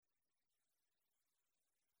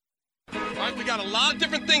right? We got a lot of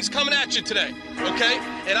different things coming at you today, okay?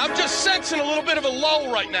 And I'm just sensing a little bit of a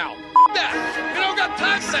lull right now. That. We don't got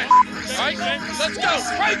time for that. All right? Let's go.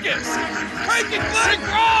 Crank it. Crank it, Glenn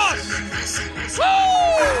Cross.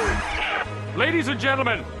 Woo! Ladies and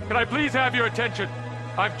gentlemen, can I please have your attention?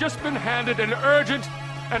 I've just been handed an urgent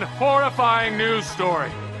and horrifying news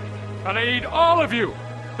story. And I need all of you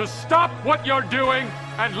to stop what you're doing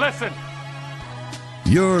and listen.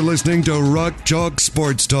 You're listening to Rock Chalk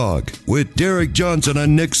Sports Talk with Derek Johnson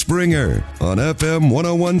and Nick Springer on FM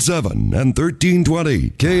 1017 and 1320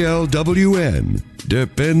 KLWN.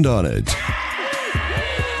 Depend on it.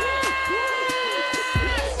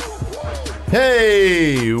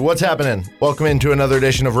 Hey, what's happening? Welcome into another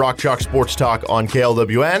edition of Rock Chalk Sports Talk on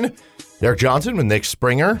KLWN. Derek Johnson with Nick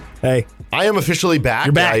Springer. Hey. I am officially back.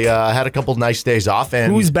 You're back. I had a couple nice days off.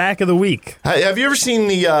 And who's back of the week? Have you ever seen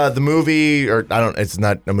the movie, or it's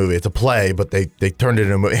not a movie, it's a play, but they turned it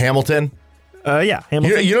into a movie, Hamilton? Yeah,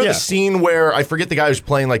 Hamilton. You know the scene where, I forget the guy who's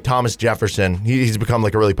playing like Thomas Jefferson. He's become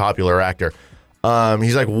like a really popular actor.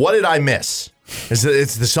 He's like, what did I miss? It's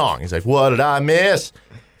the song. He's like, what did I miss?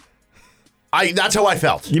 That's how I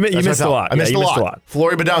felt. You missed a lot. I missed a lot.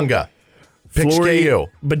 Flory Badunga. Picks KU.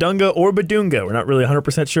 Badunga or Badunga. We're not really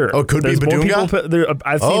 100% sure. Oh, it could be Badunga?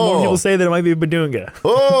 I've seen more people say that it might be Badunga.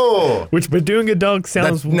 Oh. Which Badunga dunk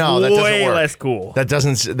sounds way less cool. That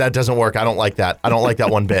doesn't work. I don't like that. I don't like that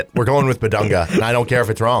one bit. We're going with Badunga, and I don't care if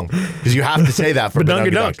it's wrong. Because you have to say that for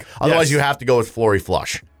Badunga dunk. Otherwise, you have to go with Flory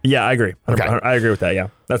Flush. Yeah, I agree. Okay. I agree with that, yeah.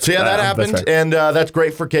 That happened, and that's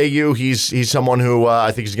great for KU. He's someone who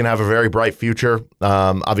I think is going to have a very bright future.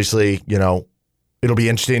 Obviously, it'll be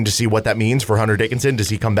interesting to see what that means for Hunter Dickinson. Does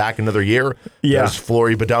he come back another year? Yeah. Does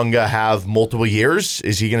Flory Badunga have multiple years?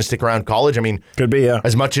 Is he going to stick around college? I mean, could be, yeah.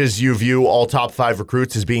 As much as you view all top 5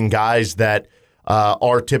 recruits as being guys that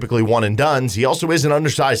are typically one and dones, he also is an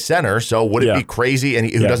undersized center, so would it be crazy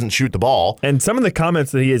and who doesn't shoot the ball? And some of the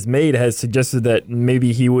comments that he has made has suggested that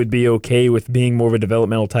maybe he would be okay with being more of a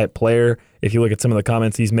developmental type player if you look at some of the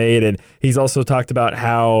comments he's made. And he's also talked about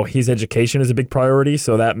how his education is a big priority,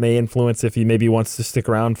 so that may influence if he maybe wants to stick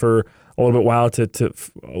around for a little bit while to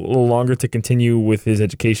a little longer to continue with his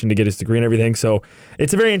education to get his degree and everything. So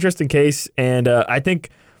it's a very interesting case, and I think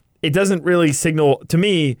it doesn't really signal, to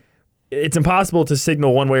me, it's impossible to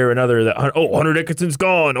signal one way or another that, Hunter Dickinson's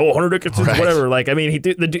gone. Hunter Dickinson's whatever. Like, I mean,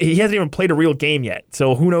 he hasn't even played a real game yet.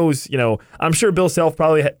 So who knows? I'm sure Bill Self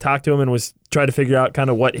probably talked to him and was trying to figure out kind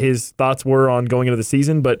of what his thoughts were on going into the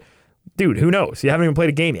season. But, dude, who knows? You haven't even played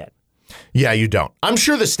a game yet. Yeah, you don't. I'm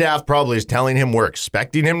sure the staff probably is telling him we're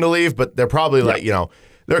expecting him to leave, but they're probably like,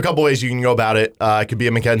 there are a couple ways you can go about it. It could be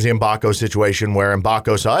a Mackenzie Mbako situation where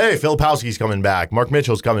Mbako saw, hey, Filipowski's coming back. Mark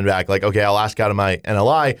Mitchell's coming back. Like, okay, I'll ask out of my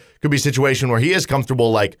NLI. Could be a situation where he is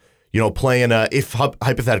comfortable, like, playing if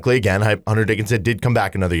hypothetically, again, Hunter Dickinson did come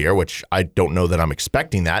back another year, which I don't know that I'm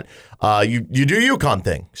expecting that. You do UConn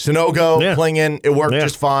thing. Sunogo, Klingon, it worked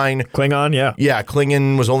just fine. Klingon, yeah. Yeah,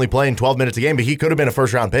 Klingon was only playing 12 minutes a game, but he could have been a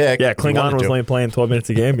first-round pick. Yeah, Klingon was only playing 12 minutes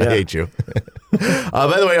a game. Yeah. I hate you.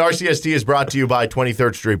 By the way, RCST is brought to you by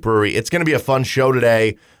 23rd Street Brewery. It's going to be a fun show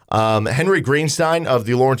today. Henry Greenstein of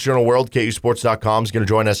the Lawrence Journal-World, KUSports.com, is going to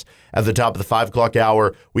join us at the top of the 5 o'clock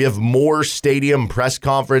hour. We have more stadium press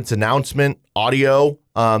conference announcement audio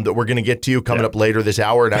that we're going to get to you coming up later this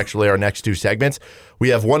hour, and actually our next 2 segments. We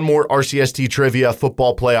have one more RCST trivia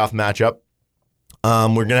football playoff matchup.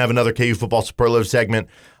 We're going to have another KU football superlative segment.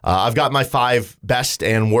 I've got my 5 best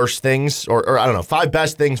and worst things, or I don't know, 5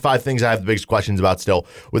 best things, 5 things I have the biggest questions about still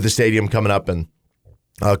with the stadium coming up, and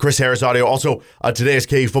Chris Harris audio. Also, today is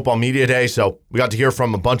KU Football Media Day, so we got to hear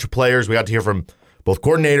from a bunch of players. We got to hear from both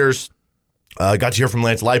coordinators. Got to hear from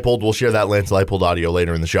Lance Leipold. We'll share that Lance Leipold audio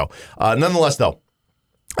later in the show. Nonetheless, though,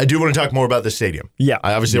 I do want to talk more about the stadium. Yeah.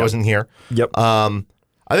 I obviously wasn't here. Yep. I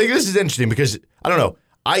think this is interesting because, I don't know,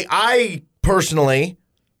 I personally...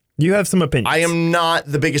 You have some opinions. I am not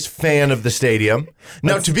the biggest fan of the stadium.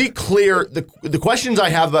 Now, to be clear, the questions I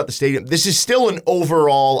have about the stadium, this is still an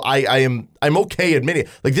overall, I'm okay admitting,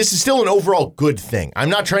 like, this is still an overall good thing.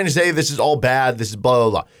 I'm not trying to say this is all bad, this is blah, blah,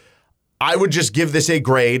 blah. I would just give this a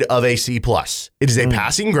grade of a C+. It is a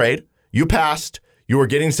passing grade. You passed. You are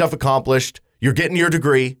getting stuff accomplished. You're getting your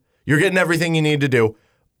degree. You're getting everything you need to do.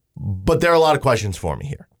 But there are a lot of questions for me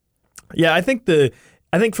here. Yeah, I think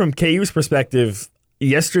from KU's perspective,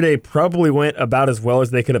 yesterday probably went about as well as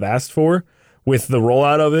they could have asked for with the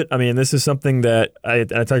rollout of it. I mean, this is something that I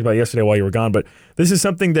talked about yesterday while you were gone, but this is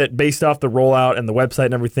something that based off the rollout and the website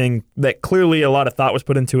and everything, that clearly a lot of thought was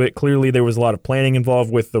put into it. Clearly there was a lot of planning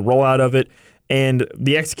involved with the rollout of it. And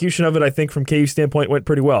the execution of it, I think, from KU standpoint, went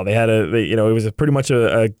pretty well. They had it was pretty much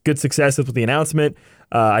a good success with the announcement.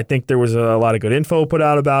 I think there was a lot of good info put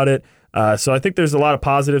out about it. So I think there's a lot of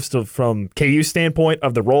positives from KU's standpoint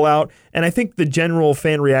of the rollout. And I think the general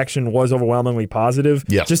fan reaction was overwhelmingly positive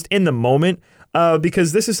just in the moment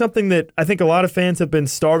because this is something that I think a lot of fans have been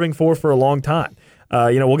starving for a long time.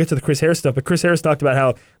 We'll get to the Chris Harris stuff, but Chris Harris talked about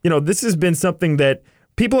how, this has been something that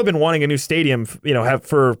people have been wanting a new stadium, have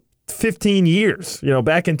for 15 years.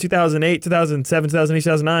 Back in 2008, 2007, 2008,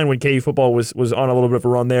 2009, when KU football was on a little bit of a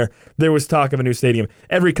run there was talk of a new stadium.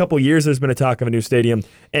 Every couple of years, there's been a talk of a new stadium.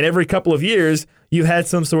 And every couple of years, you had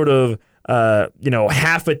some sort of,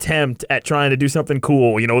 half attempt at trying to do something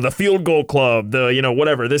cool. The field goal club,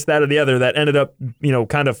 whatever, this, that, or the other that ended up,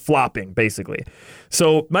 kind of flopping, basically.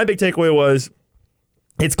 So my big takeaway was,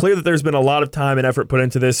 it's clear that there's been a lot of time and effort put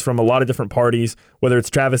into this from a lot of different parties, whether it's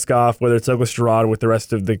Travis Goff, whether it's Douglas Girard with the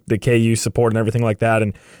rest of the KU support and everything like that.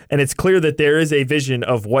 And it's clear that there is a vision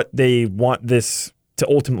of what they want this to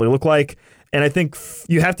ultimately look like. And I think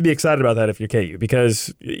you have to be excited about that if you're KU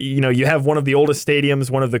because, you have one of the oldest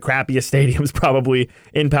stadiums, one of the crappiest stadiums probably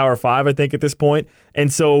in Power 5, I think, at this point.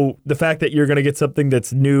 And so the fact that you're going to get something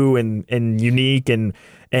that's new and unique and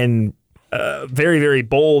very, very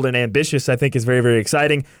bold and ambitious, I think, is very, very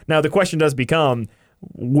exciting. Now, the question does become,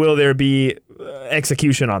 will there be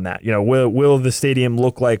execution on that? Will the stadium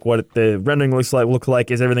look like what the rendering look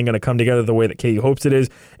like? Is everything going to come together the way that KU hopes it is?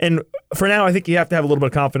 And for now, I think you have to have a little bit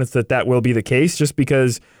of confidence that will be the case just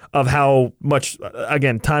because of how much,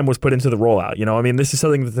 again, time was put into the rollout. This is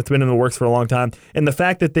something that's been in the works for a long time. And the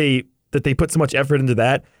fact that they put so much effort into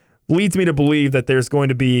that leads me to believe that there's going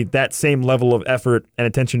to be that same level of effort and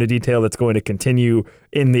attention to detail that's going to continue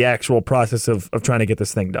in the actual process of trying to get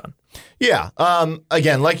this thing done. Yeah.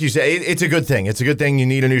 Again, like you say, it's a good thing. It's a good thing you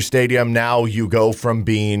need a new stadium. Now you go from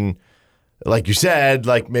being, like you said,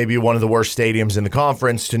 like maybe one of the worst stadiums in the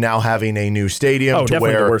conference to now having a new stadium. Oh,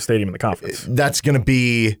 definitely the worst stadium in the conference. That's going to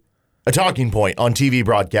be a talking point on TV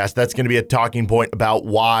broadcast. That's going to be a talking point about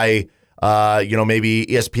why maybe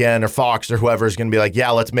ESPN or Fox or whoever is going to be like,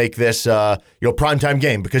 yeah, let's make this, primetime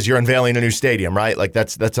game because you're unveiling a new stadium, right? Like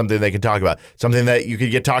that's something they can talk about. Something that you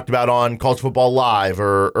could get talked about on College Football Live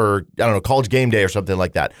or I don't know, College Game Day or something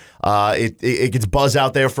like that. It gets buzz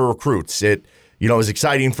out there for recruits. It, is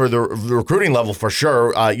exciting for the recruiting level for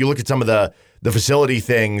sure. You look at some of the facility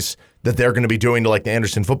things that they're going to be doing to like the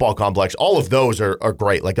Anderson Football Complex. All of those are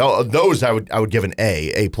great. Like those I would give an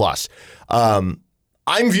A+.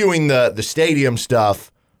 I'm viewing the stadium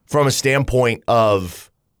stuff from a standpoint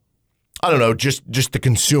of, I don't know, just the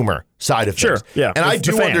consumer side of things. Sure, yeah. And I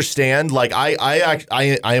do understand, like, I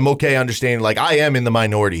am okay understanding, like, I am in the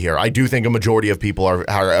minority here. I do think a majority of people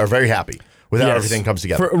are very happy with how everything comes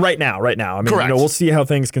together. Right now. I mean, correct. We'll see how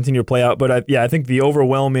things continue to play out. But I think the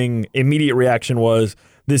overwhelming immediate reaction was,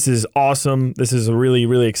 this is awesome. This is a really,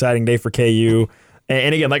 really exciting day for KU.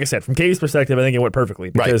 And again, like I said, from KU's perspective, I think it went perfectly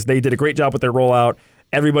because they did a great job with their rollout.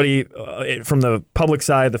 Everybody from the public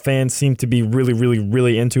side, the fans seem to be really, really,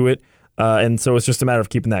 really into it. And so it's just a matter of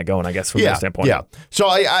keeping that going, I guess, from that standpoint. Yeah. So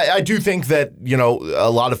I do think that,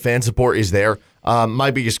 a lot of fan support is there.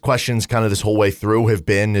 My biggest questions kind of this whole way through have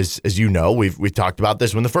been, as we've talked about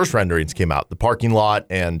this when the first renderings came out, the parking lot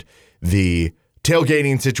and the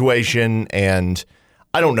tailgating situation. And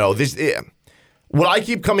I don't know, what I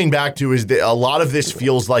keep coming back to is that a lot of this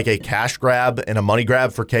feels like a cash grab and a money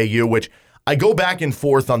grab for KU, which I go back and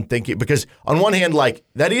forth on thinking, because on one hand, like,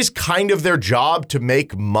 that is kind of their job to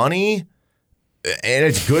make money, and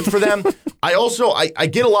it's good for them. I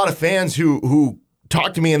get a lot of fans who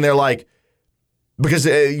talk to me and they're like, because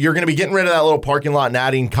you're going to be getting rid of that little parking lot and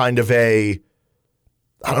adding kind of a,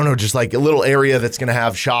 I don't know, just like a little area that's going to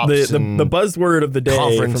have shops. The buzzword of the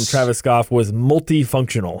day from Travis Goff was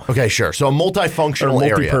multifunctional. Okay, sure. So a multifunctional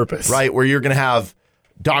area, multi-purpose, right, where you're going to have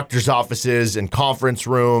doctor's offices and conference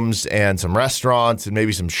rooms and some restaurants and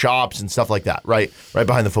maybe some shops and stuff like that, right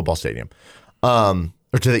behind the football stadium,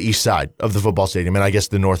 or to the east side of the football stadium, and I guess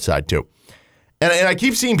the north side too. And I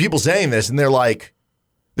keep seeing people saying this, and they're like,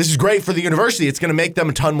 this is great for the university. It's going to make them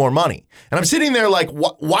a ton more money. And I'm sitting there like,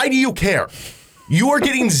 why do you care? You are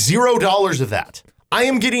getting $0 of that. I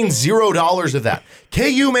am getting $0 of that.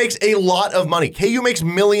 KU makes a lot of money. KU makes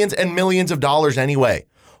millions and millions of dollars anyway.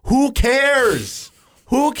 Who cares?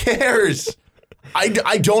 Who cares?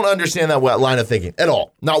 I don't understand that line of thinking at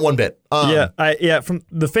all. Not one bit. From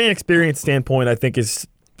the fan experience standpoint, I think is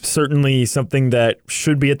certainly something that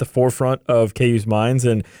should be at the forefront of KU's minds.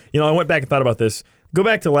 And, I went back and thought about this. Go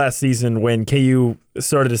back to last season when KU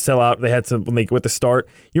started to sell out. They had to with the start.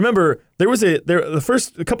 You remember the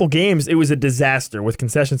first couple games, it was a disaster with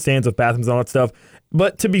concession stands, with bathrooms and all that stuff.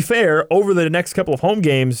 But to be fair, over the next couple of home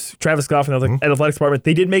games, Travis Goff and the athletics department,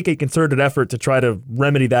 they did make a concerted effort to try to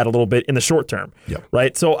remedy that a little bit in the short term. Yep.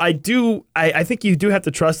 Right? So I think you do have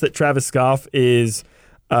to trust that Travis Goff is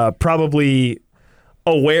probably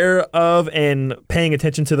aware of and paying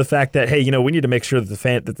attention to the fact that, hey, we need to make sure that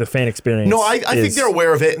the fan experience. No, I think they're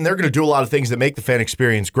aware of it, and they're going to do a lot of things that make the fan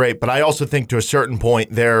experience great. But I also think to a certain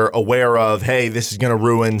point they're aware of, hey, this is going to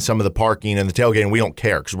ruin some of the parking and the tailgating. We don't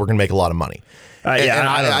care because we're going to make a lot of money.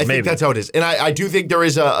 I think that's how it is. And I do think there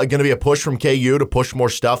is going to be a push from KU to push more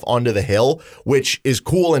stuff onto the hill, which is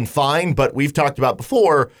cool and fine. But we've talked about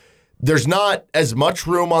before, there's not as much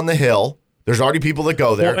room on the hill. There's already people that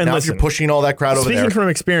go there. Well, now, if you're pushing all that crowd over there. Speaking from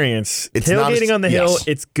experience, tailgating on the hill,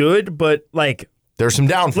 it's good, but there's some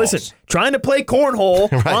downfalls. Listen, trying to play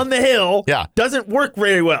cornhole right. on the hill doesn't work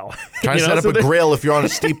very well. Trying to set up a grill if you're on a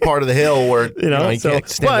steep part of the hill where you can't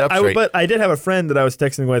stand up straight. But I did have a friend that I was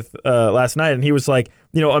texting with last night, and he was like,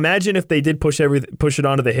 imagine if they did push it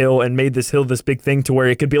onto the hill and made this hill this big thing to where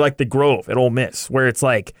it could be like the Grove at Ole Miss, where it's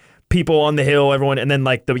like people on the hill, everyone, and then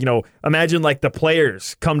imagine the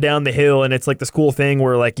players come down the hill and it's like this cool thing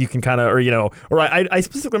where you can kind of, I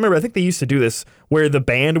specifically remember, I think they used to do this where the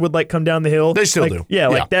band would come down the hill. They still do.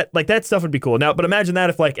 Yeah, that stuff would be cool. Now, but imagine that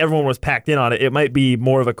if everyone was packed in on it, it might be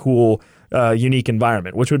more of a cool, unique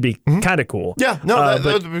environment, which would be kind of cool. Yeah, no,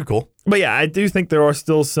 that would be cool. But yeah, I do think there are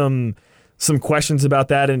still some questions about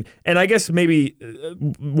that, and I guess maybe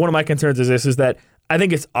one of my concerns is that I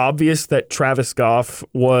think it's obvious that Travis Goff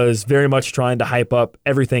was very much trying to hype up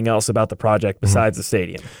everything else about the project besides the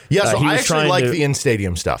stadium. Yeah, so I actually like the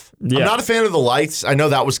in-stadium stuff. Yeah. I'm not a fan of the lights. I know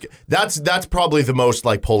that's probably the most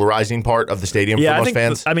polarizing part of the stadium for most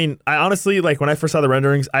fans. I honestly, when I first saw the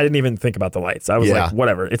renderings, I didn't even think about the lights. I was like,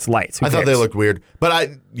 whatever, it's lights. Who I cares? thought they looked weird, but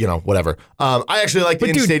whatever. I actually like the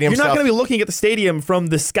in-stadium stuff. You're not going to be looking at the stadium from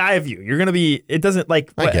the sky view. You're going to be. It doesn't I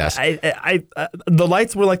guess. The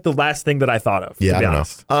lights were the last thing that I thought of. Yeah. I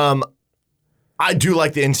don't know. I do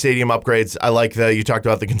like the in-stadium upgrades. I like you talked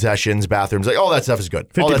about the concessions, bathrooms, all that stuff is good.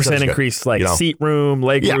 50% increase, seat room,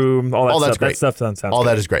 leg room, all that stuff. That's great. That stuff sounds all good.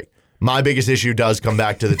 That is great. My biggest issue does come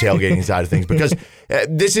back to the tailgating side of things because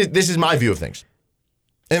this is my view of things.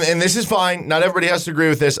 And this is fine. Not everybody has to agree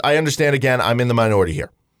with this. I understand, again, I'm in the minority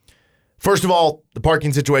here. First of all, the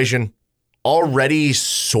parking situation, already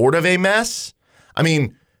sort of a mess. I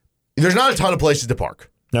mean, there's not a ton of places to park.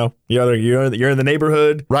 No, you're in the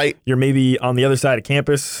neighborhood, right? You're maybe on the other side of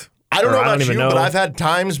campus. I don't know about you, but I've had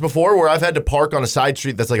times before where I've had to park on a side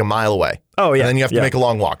street that's a mile away. Oh yeah, and then you have to make a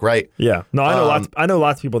long walk, right? Yeah, no, I know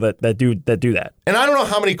lots of people that do that. And I don't know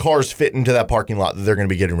how many cars fit into that parking lot that they're going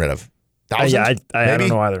to be getting rid of. Thousands? I don't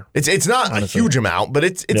know either. It's not honestly a huge amount, but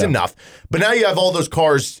it's enough. But now you have all those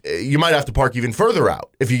cars. You might have to park even further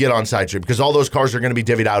out if you get on side street because all those cars are going to be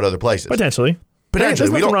divvied out other places. Potentially,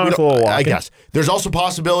 we don't. I guess there's also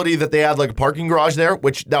possibility that they add a parking garage there,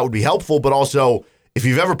 which that would be helpful. But also, if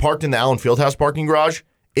you've ever parked in the Allen Fieldhouse parking garage,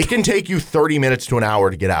 it can take you 30 minutes to an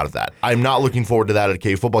hour to get out of that. I'm not looking forward to that at a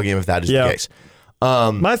KU football game if that is the case.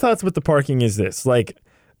 My thoughts with the parking is this: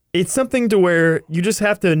 it's something to where you just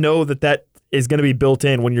have to know that is going to be built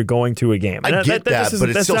in when you're going to a game. And I get that, but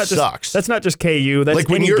it still sucks. That's not just KU. That's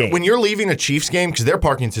when you're leaving a Chiefs game because their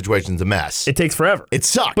parking situation's a mess. It takes forever. It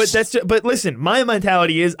sucks. But listen, my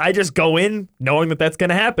mentality is I just go in knowing that's going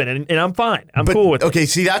to happen, and I'm fine. I'm cool with it. Okay,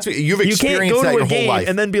 see, that's what you've experienced that your whole life,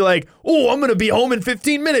 and then be like, oh, I'm going to be home in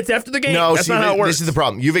 15 minutes after the game. No, that's not how it works. This is the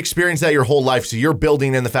problem. You've experienced that your whole life, so you're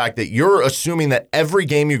building in the fact that you're assuming that every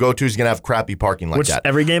game you go to is going to have crappy parking like that.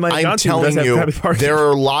 Every game I've gone to does have crappy parking. There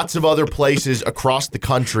are lots of other places across the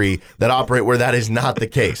country that operate where that is not the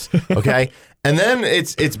case. Okay, and then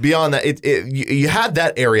it's beyond that. You had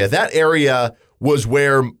that area. That area was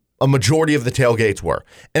where a majority of the tailgates were,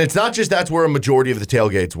 and it's not just that's where a majority of the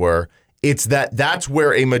tailgates were. It's that's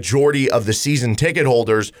where a majority of the season ticket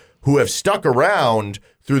holders who have stuck around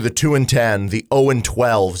through the 2-10, the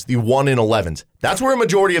 0-12s, the 1-11s. That's where a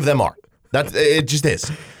majority of them are. It just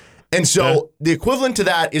is. And so the equivalent to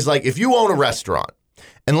that is if you own a restaurant.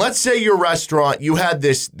 And let's say your restaurant, you had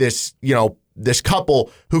this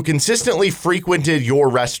couple who consistently frequented your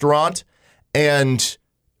restaurant and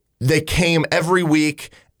they came every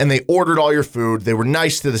week and they ordered all your food. They were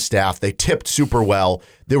nice to the staff. They tipped super well.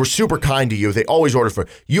 They were super kind to you. They always ordered food.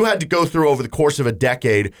 You had to go through, over the course of a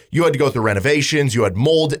decade, you had to go through renovations. You had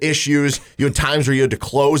mold issues. You had times where you had to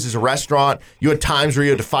close as a restaurant. You had times where you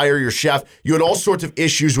had to fire your chef. You had all sorts of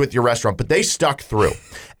issues with your restaurant, but they stuck through.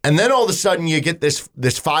 And then all of a sudden you get this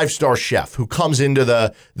 5-star chef who comes into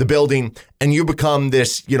the building, and you become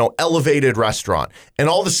this, elevated restaurant. And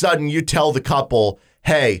all of a sudden you tell the couple,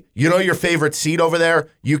 hey, your favorite seat over there?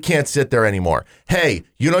 You can't sit there anymore. Hey,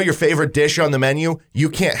 your favorite dish on the menu? You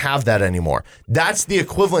can't have that anymore. That's the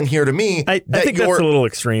equivalent here to me. I think that's a little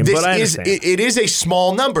extreme, but I understand. It is a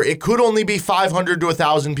small number. It could only be 500 to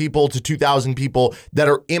 1,000 people to 2,000 people that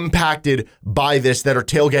are impacted by this, that are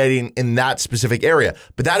tailgating in that specific area.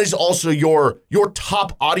 But that is also your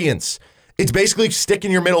top audience. It's basically sticking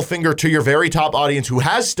your middle finger to your very top audience who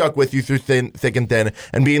has stuck with you through thick and thin,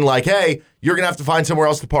 and being like, hey, you're going to have to find somewhere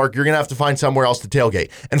else to park. You're going to have to find somewhere else to tailgate.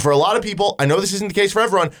 And for a lot of people, I know this isn't the case for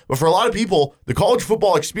everyone, but for a lot of people, the college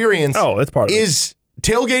football experience that's part of is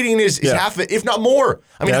tailgating is half of it, if not more.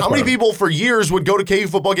 I mean, how many people for years would go to KU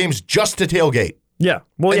football games just to tailgate? Yeah.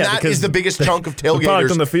 Well, and that is the biggest chunk of tailgaters the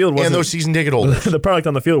product on the field and those season ticket holders. The product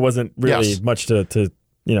on the field wasn't really much to.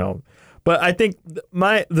 But I think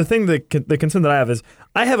the concern that I have is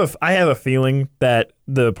I have a feeling that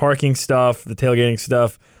the parking stuff, the tailgating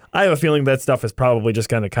stuff, I have a feeling that stuff is probably just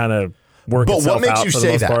going to kind of work itself out for the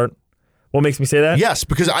most part. What makes me say that? Yes,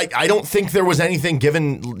 because I don't think there was anything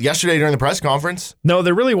given yesterday during the press conference. No,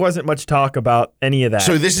 there really wasn't much talk about any of that.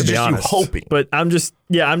 So this is just you hoping. But I'm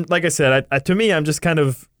like I said, to me, I'm just kind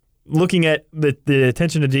of looking at the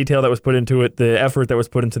attention to detail that was put into it, the effort that was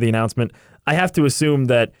put into the announcement. I have to assume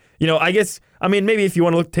that, maybe if you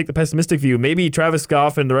want to take the pessimistic view, maybe Travis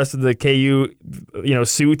Goff and the rest of the KU,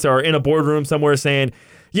 suits are in a boardroom somewhere saying,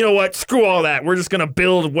 you know what, screw all that. We're just going to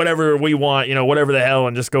build whatever we want, whatever the hell,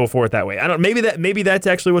 and just go for it that way. Maybe that's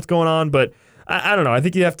actually what's going on, but I don't know. I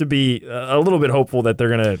think you have to be a little bit hopeful that they're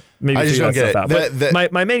going to maybe figure that stuff out.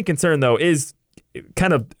 But my main concern, though, is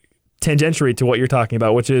kind of tangentially to what you're talking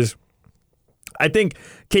about, which is I think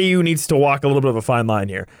KU needs to walk a little bit of a fine line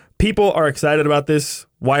here. People are excited about this.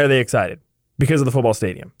 Why are they excited? Because of the football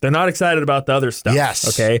stadium. They're not excited about the other stuff. Yes.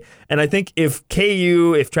 Okay. And I think if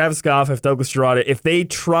KU, if Travis Goff, if Douglas Gerada, if they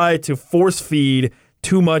try to force feed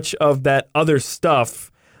too much of that other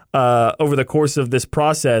stuff over the course of this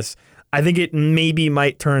process, I think it maybe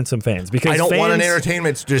might turn some fans. Because I don't want an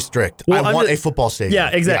entertainment district. I want a football stadium. Yeah,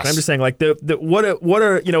 exactly. Yes. I'm just saying, like the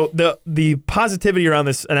positivity around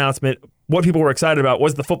this announcement. What people were excited about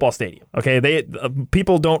was the football stadium. Okay,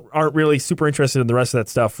 people aren't really super interested in the rest of that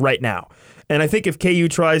stuff right now. And I think if KU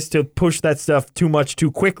tries to push that stuff too much too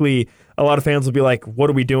quickly, a lot of fans will be like, "What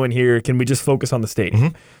are we doing here? Can we just focus on the stadium?"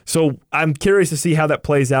 Mm-hmm. So I'm curious to see how that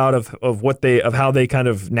plays out of how they kind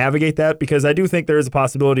of navigate that, because I do think there is a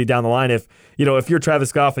possibility down the line if you're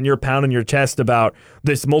Travis Goff and you're pounding your chest about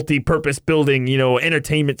this multi-purpose building,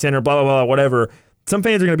 entertainment center, blah blah blah, whatever. Some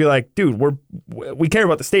fans are going to be like, dude, we care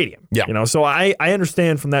about the stadium. Yeah. So I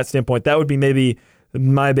understand from that standpoint. That would be maybe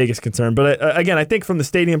my biggest concern. But again, I think from the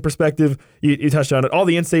stadium perspective, you touched on it. All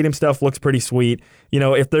the in-stadium stuff looks pretty sweet.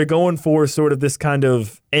 If they're going for sort of this kind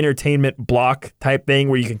of entertainment block type thing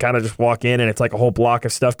where you can kind of just walk in and it's like a whole block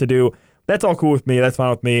of stuff to do, that's all cool with me. That's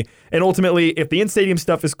fine with me. And ultimately, if the in-stadium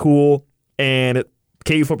stuff is cool and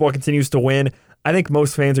KU football continues to win, I think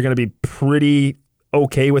most fans are going to be pretty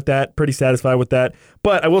okay with that, pretty satisfied with that.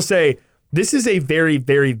 But I will say, this is a very,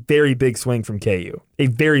 very, very big swing from KU. A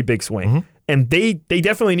very big swing. Mm-hmm. And they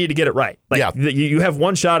definitely need to get it right. You have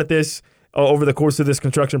one shot at this over the course of this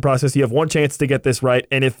construction process. You have one chance to get this right.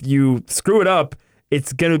 And if you screw it up,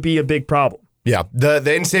 it's going to be a big problem. Yeah,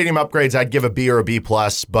 the in-stadium upgrades, I'd give a B or a B+,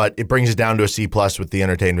 but it brings it down to a C+ with the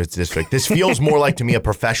entertainment district. This feels more like, to me, a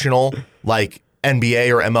professional, like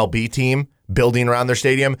NBA or MLB team building around their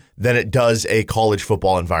stadium than it does a college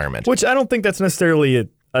football environment. Which I don't think that's necessarily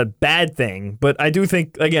a bad thing, but I do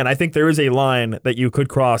think, again, I think there is a line that you could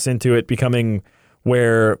cross into it becoming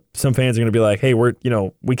where some fans are going to be like, hey,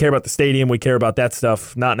 we care about the stadium, we care about that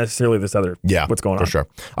stuff, not necessarily this other, what's going on. For sure.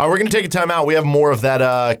 We're going to take a time out. We have more of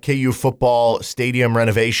that KU football stadium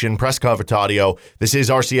renovation press conference audio. This is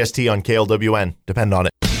RCST on KLWN. Depend on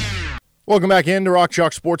it. Welcome back into Rock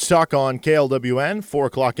Chalk Sports Talk on KLWN, 4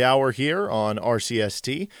 o'clock hour here on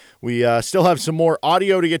RCST. We still have some more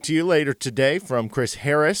audio to get to you later today from Chris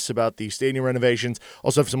Harris about the stadium renovations.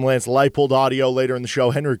 Also have some Lance Leipold audio later in the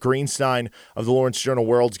show. Henry Greenstein of the Lawrence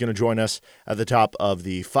Journal-World is going to join us at the top of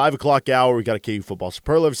the 5 o'clock hour. We got a KU football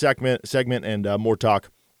Superlatives segment and more talk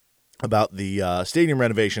about the stadium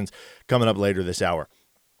renovations coming up later this hour.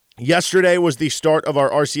 Yesterday was the start of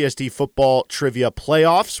our RCST football trivia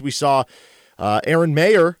playoffs. We saw Aaron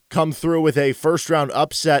Mayer come through with a first-round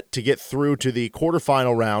upset to get through to the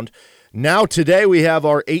quarterfinal round. Now today we have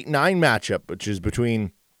our 8-9 matchup, which is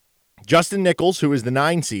between Justin Nichols, who is the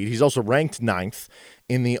 9 seed. He's also ranked 9th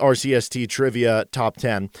in the RCST Trivia Top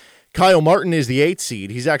 10. Kyle Martin is the 8th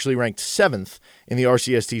seed. He's actually ranked 7th in the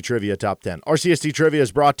RCST Trivia Top 10. RCST Trivia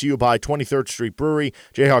is brought to you by 23rd Street Brewery,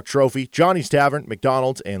 Jayhawk Trophy, Johnny's Tavern,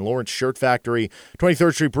 McDonald's, and Lawrence Shirt Factory.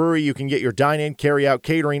 23rd Street Brewery, you can get your dine-in, carry-out,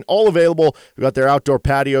 catering, all available. We've got their outdoor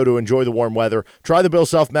patio to enjoy the warm weather. Try the Bill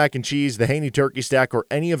Self Mac and Cheese, the Haney Turkey Stack, or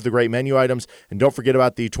any of the great menu items. And don't forget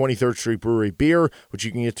about the 23rd Street Brewery beer, which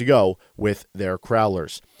you can get to go with their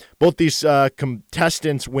crowlers. Both these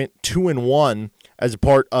contestants went 2-1 as a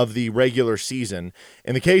part of the regular season.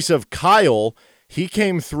 In the case of Kyle, he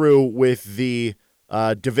came through with the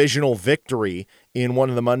divisional victory in one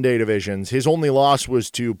of the Monday divisions. His only loss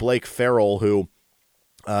was to Blake Farrell, who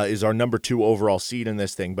is our number 2 overall seed in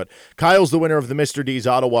this thing. But Kyle's the winner of the Mr. D's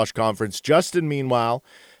Auto Wash Conference. Justin, meanwhile,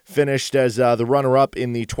 finished as the runner-up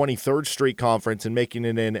in the 23rd Street Conference and making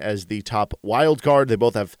it in as the top wild card. They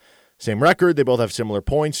both have same record. They both have similar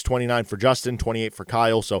points, 29 for Justin, 28 for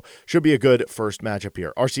Kyle, so should be a good first matchup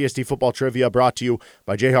here. RCST Football Trivia brought to you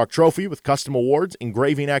by Jayhawk Trophy with custom awards,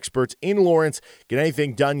 engraving experts in Lawrence. Get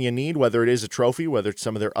anything done you need, whether it is a trophy, whether it's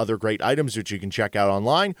some of their other great items which you can check out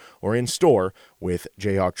online or in store with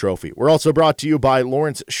Jayhawk Trophy. We're also brought to you by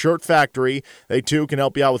Lawrence Shirt Factory. They, too, can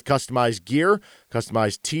help you out with customized gear,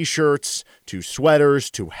 customized T-shirts, to sweaters,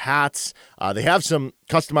 to hats. They have some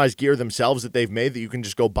customized gear themselves that they've made that you can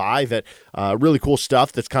just go buy, that really cool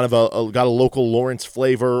stuff that's kind of got a local Lawrence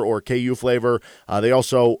flavor or KU flavor. They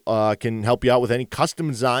also can help you out with any custom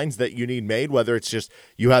designs that you need made, whether it's just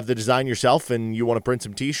you have the design yourself and you want to print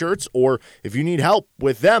some T-shirts, or if you need help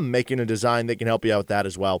with them making a design, they can help you out with that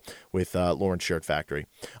as well with Lawrence Shirt Factory.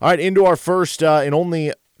 All right, into our first and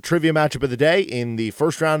only trivia matchup of the day in the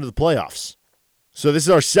first round of the playoffs. So this is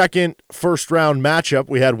our second first-round matchup.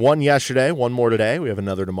 We had one yesterday, one more today. We have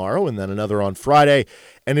another tomorrow, and then another on Friday.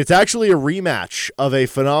 And it's actually a rematch of a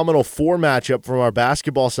phenomenal 4 matchup from our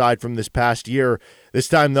basketball side from this past year. This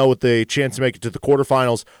time, though, with the chance to make it to the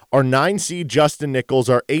quarterfinals. Our 9 seed Justin Nichols,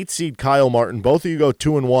 our 8 seed Kyle Martin. Both of you go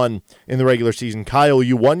 2-1 in the regular season. Kyle,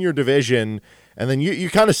 you won your division. And then you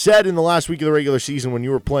kind of said in the last week of the regular season when you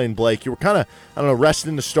were playing Blake, you were kind of,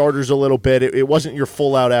 resting the starters a little bit. It wasn't your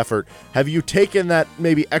full-out effort. Have you taken that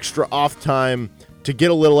maybe extra off time to get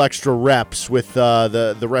a little extra reps with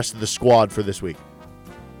the rest of the squad for this week?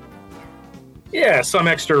 Yeah, some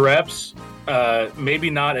extra reps. Maybe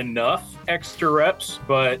not enough extra reps,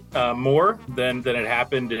 but more than it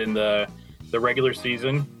happened in the regular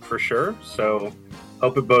season for sure. So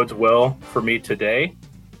hope it bodes well for me today.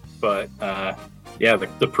 But,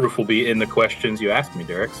 the proof will be in the questions you asked me,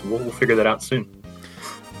 Derek, so we'll figure that out soon.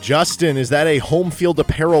 Justin, is that a Home Field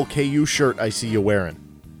Apparel KU shirt I see you wearing?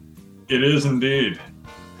 It is indeed.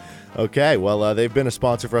 Okay, well, they've been a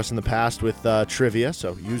sponsor for us in the past with trivia,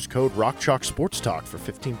 so use code RockChalkSportsTalk for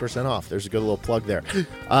 15% off. There's a good little plug there.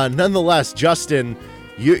 Nonetheless, Justin,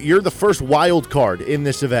 you're the first wild card in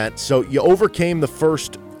this event, so you overcame the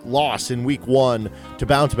first loss in week 1 to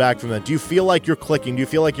bounce back from that. Do you feel like you're clicking? Do you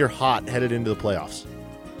feel like you're hot headed into the playoffs?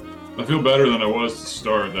 I feel better than I was to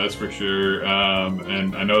start, that's for sure.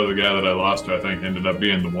 And I know the guy that I lost to, I think, ended up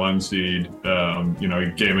being the 1 seed.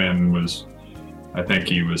 He came in I think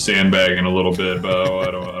he was sandbagging a little bit about,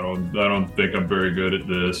 I don't think I'm very good at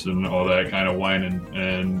this and all that kind of whining.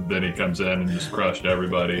 And then he comes in and just crushed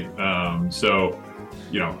everybody. I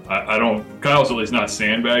don't. Kyle's at least not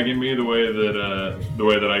sandbagging me the way that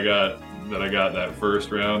I got that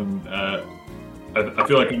first round. I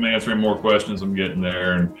feel like I'm answering more questions. I'm getting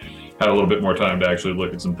there and had a little bit more time to actually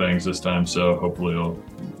look at some things this time. So hopefully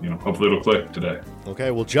it'll click today.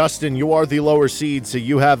 Okay. Well, Justin, you are the lower seed, so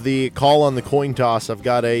you have the call on the coin toss. I've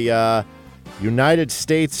got a United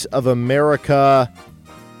States of America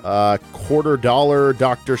 $quarter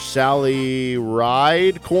Dr. Sally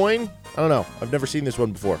Ride coin. I don't know. I've never seen this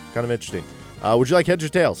one before. Kind of interesting. Would you like heads or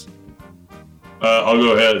tails? I'll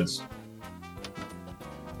go heads.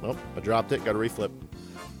 Nope, I dropped it. Got to reflip.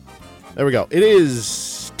 There we go. It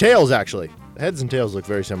is tails, actually. Heads and tails look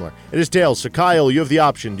very similar. It is tails. So, Kyle, you have the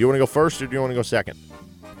option. Do you want to go first or do you want to go second?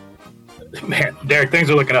 Man, Derek, things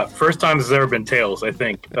are looking up. First time there's ever been tails, I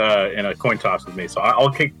think, in a coin toss with me. So I'll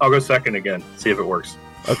go second again, see if it works.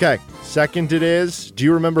 Okay, second it is. Do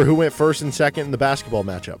you remember who went first and second in the basketball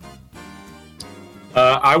matchup?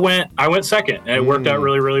 I went second, and it worked out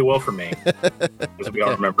really, really well for me, as we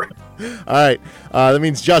all remember. All right. That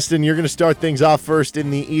means, Justin, you're going to start things off first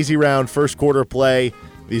in the easy round, first quarter play.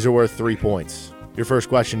 These are worth 3 points. Your first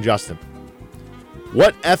question, Justin.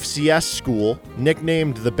 What FCS school,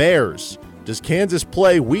 nicknamed the Bears, does Kansas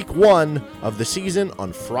play week 1 of the season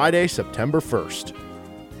on Friday, September 1st?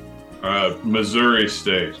 Missouri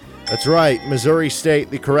State. That's right, Missouri State,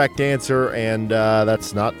 the correct answer, and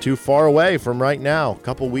that's not too far away from right now, a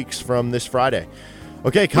couple weeks from this Friday.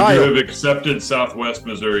 Okay, Kyle. Would you have accepted Southwest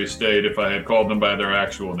Missouri State if I had called them by their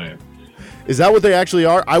actual name? Is that what they actually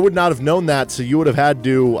are? I would not have known that, so you would have had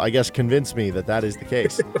to, I guess, convince me that that is the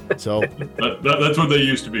case. So that's what they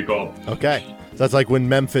used to be called. Okay. So that's like when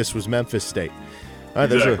Memphis was Memphis State. All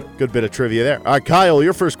right, Exactly. There's a good bit of trivia there. All right, Kyle,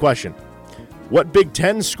 your first question. What Big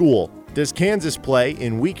Ten school does Kansas play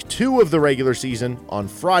in week 2 of the regular season on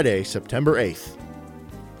Friday, September 8th?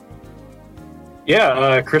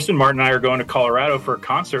 Yeah, Kristen Martin and I are going to Colorado for a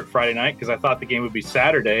concert Friday night because I thought the game would be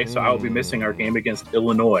Saturday, so I will be missing our game against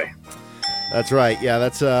Illinois. That's right. Yeah,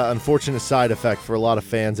 that's an unfortunate side effect for a lot of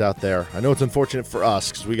fans out there. I know it's unfortunate for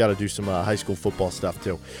us because we got to do some high school football stuff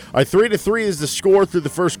too. All right, 3-3 is the score through the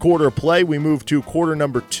first quarter of play. We move to quarter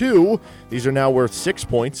number 2. These are now worth 6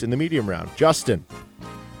 points in the medium round. Justin,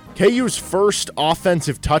 KU's first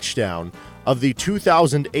offensive touchdown of the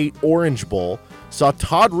 2008 Orange Bowl saw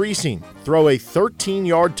Todd Reesing throw a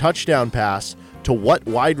 13-yard touchdown pass to what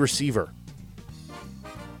wide receiver?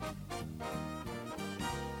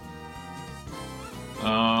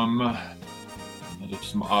 There's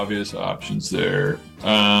some obvious options there.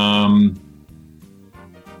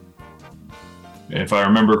 If I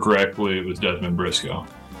remember correctly, it was Desmond Briscoe.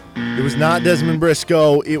 It was not Desmond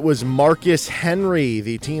Briscoe. It was Marcus Henry,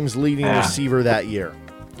 the team's leading receiver that year.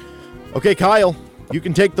 Okay, Kyle, you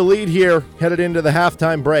can take the lead here, headed into the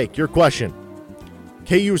halftime break. Your question.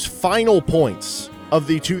 KU's final points of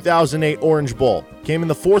the 2008 Orange Bowl came in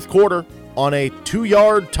the fourth quarter on a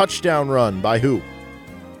 2-yard touchdown run by who?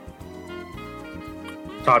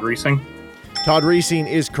 Todd Reesing. Todd Reesing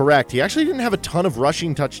is correct. He actually didn't have a ton of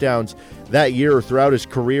rushing touchdowns that year or throughout his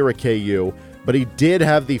career at KU, but he did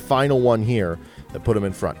have the final one here that put him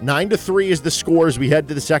in front. 9-3 is the score as we head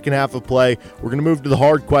to the second half of play. We're going to move to the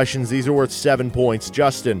hard questions. These are worth 7 points.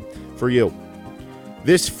 Justin, for you.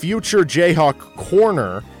 This future Jayhawk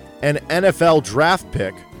corner and NFL draft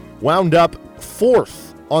pick wound up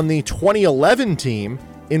 4th on the 2011 team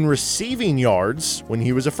in receiving yards when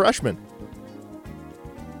he was a freshman.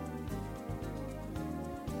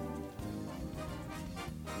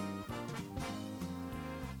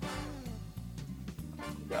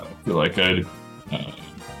 I feel like I'd...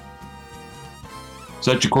 Is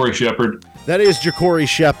that Ja'Cory Shepard? That is Ja'Cory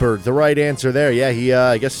Shepard, the right answer there. Yeah, he,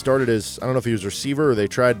 I guess, started as, I don't know if he was a receiver or they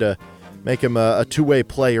tried to make him a two-way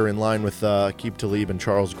player in line with Aqib Talib and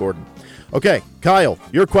Charles Gordon. Okay, Kyle,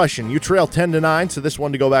 your question. You trail 10-9, so this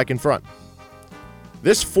one to go back in front.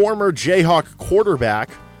 This former Jayhawk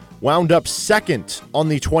quarterback wound up 2nd on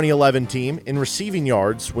the 2011 team in receiving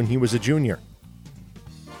yards when he was a junior.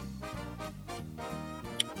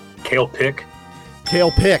 Cale Pick.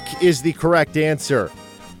 Cale Pick is the correct answer.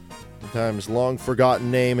 Sometimes long forgotten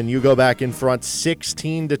name, and you go back in front.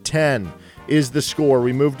 16-10 is the score.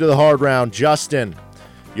 We move to the hard round. Justin,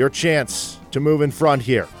 your chance to move in front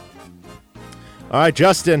here. All right,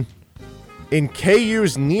 Justin. In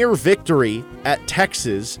KU's near victory at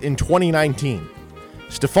Texas in 2019,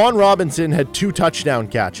 Stephon Robinson had 2 touchdown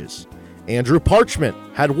catches. Andrew Parchment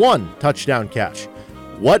had 1 touchdown catch.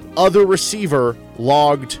 What other receiver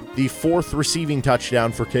logged the 4th receiving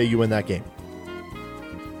touchdown for KU in that game?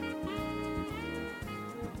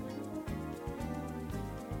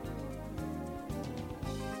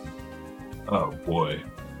 Oh, boy.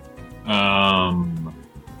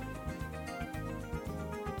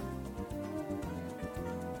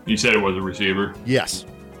 You said it was a receiver? Yes.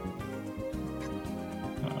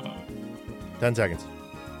 10 seconds.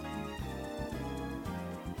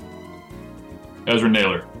 Ezra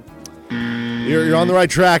Naylor. You're on the right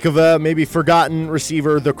track of a maybe forgotten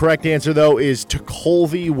receiver. The correct answer, though, is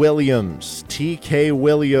Colby Williams. TK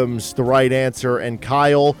Williams, the right answer. And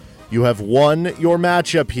Kyle, you have won your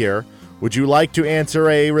matchup here. Would you like to answer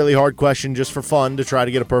a really hard question just for fun to try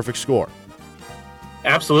to get a perfect score?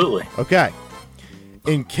 Absolutely. Okay.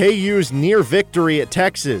 In KU's near victory at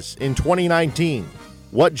Texas in 2019,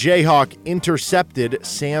 what Jayhawk intercepted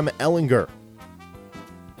Sam Ehlinger?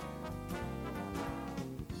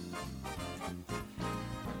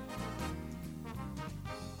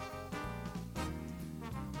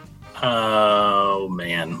 Oh,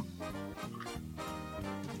 man.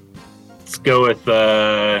 Let's go with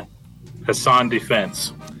Hassan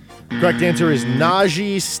Defense. Correct answer is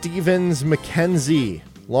Najee Stevens McKenzie.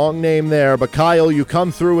 Long name there, but Kyle, you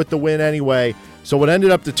come through with the win anyway. So what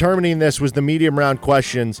ended up determining this was the medium round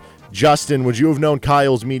questions. Justin, would you have known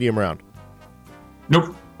Kyle's medium round?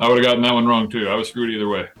 Nope. I would have gotten that one wrong, too. I was screwed either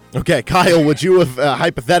way. Okay, Kyle, would you have,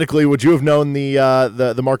 hypothetically, would you have known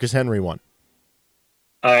the Marcus Henry one?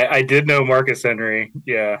 I did know Marcus Henry,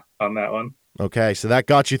 on that one. Okay, so that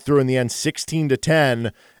got you through in the end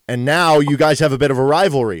 16-10, and now you guys have a bit of a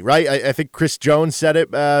rivalry, right? I think Chris Jones said it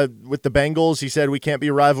with the Bengals. He said, we can't be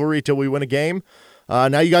a rivalry till we win a game.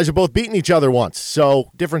 Now you guys have both beaten each other once, so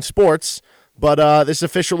different sports, but this is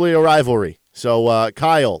officially a rivalry. So,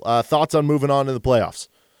 Kyle, thoughts on moving on to the playoffs?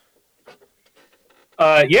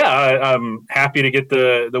 I'm happy to get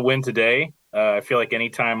the win today. I feel like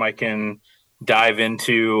anytime I can dive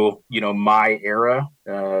into, my era,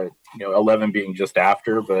 11 being just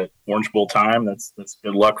after, but Orange Bowl time, that's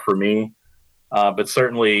good luck for me. But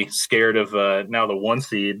certainly scared of now the 1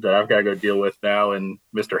 seed that I've got to go deal with now and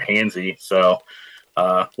Mr. Hansy. So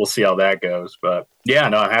we'll see how that goes. But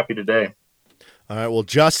I'm happy today. All right, well,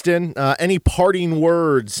 Justin, any parting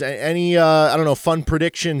words, any, fun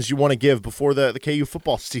predictions you want to give before the KU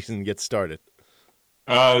football season gets started?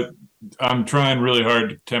 I'm trying really hard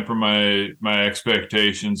to temper my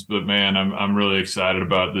expectations, but man, I'm really excited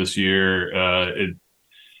about this year.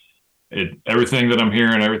 Everything that I'm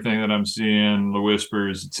hearing, everything that I'm seeing, the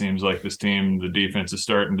whispers, it seems like this team, the defense is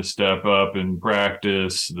starting to step up in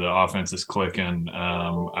practice. The offense is clicking.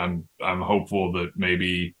 I'm hopeful that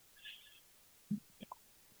maybe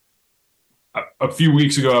a few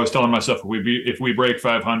weeks ago, I was telling myself if we break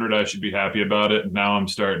 500, I should be happy about it. And now I'm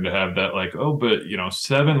starting to have that but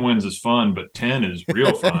 7 wins is fun, but 10 is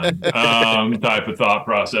real fun type of thought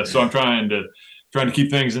process. So I'm trying to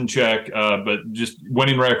keep things in check. But just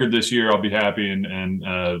winning record this year, I'll be happy and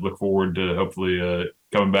look forward to hopefully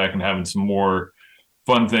coming back and having some more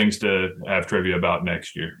fun things to have trivia about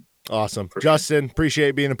next year. Awesome. Justin,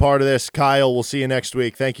 appreciate being a part of this. Kyle, we'll see you next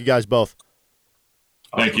week. Thank you guys both.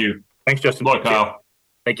 Awesome. Thank you. Thanks, Justin. Good luck, Kyle.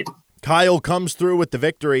 Thank you. Kyle comes through with the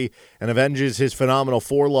victory and avenges his phenomenal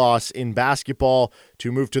 4 loss in basketball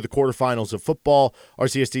to move to the quarterfinals of football.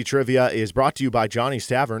 RCST Trivia is brought to you by Johnny's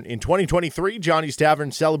Tavern. In 2023, Johnny's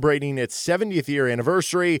Tavern celebrating its 70th year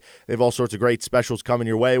anniversary. They have all sorts of great specials coming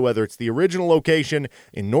your way, whether it's the original location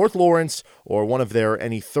in North Lawrence or one of their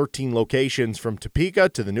any 13 locations from Topeka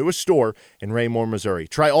to the newest store in Raymore, Missouri.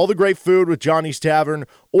 Try all the great food with Johnny's Tavern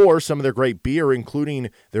or some of their great beer, including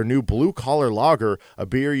their new Blue Collar Lager, a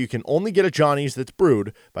beer you can only get at Johnny's that's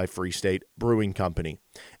brewed by Free State Brewing Company.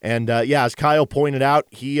 And, as Kyle pointed out,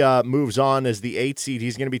 he moves on as the 8th seed.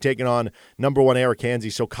 He's going to be taking on number 1 Eric Hansey.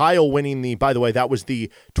 So Kyle winning by the way, that was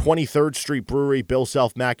the 23rd Street Brewery Bill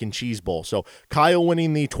Self Mac and Cheese Bowl. So Kyle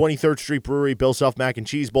winning the 23rd Street Brewery Bill Self Mac and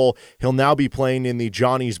Cheese Bowl. He'll now be playing in the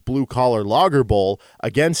Johnny's Blue Collar Lager Bowl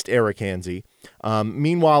against Eric Hansey.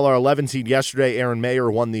 Meanwhile, our 11 seed yesterday, Aaron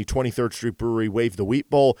Mayer, won the 23rd Street Brewery Wave the Wheat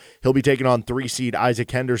Bowl. He'll be taking on 3 seed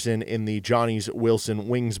Isaac Henderson in the Johnny's Wilson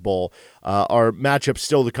Wings Bowl. Our matchups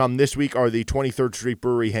still to come this week are the 23rd Street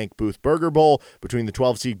Brewery Hank Booth Burger Bowl between the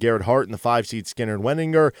 12 seed Garrett Hart and the 5 seed Skinner and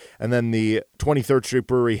Wenninger, and then the 23rd Street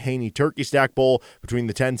Brewery Haney Turkey Stack Bowl between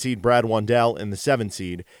the 10 seed Brad Wandell and the 7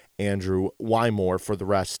 seed Andrew Wymore for the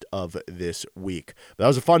rest of this week. That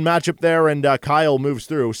was a fun matchup there, and Kyle moves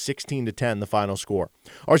through 16-10, the final score.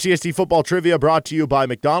 RCST football trivia brought to you by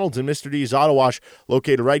McDonald's and Mr. D's Auto Wash,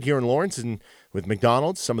 located right here in Lawrence, and with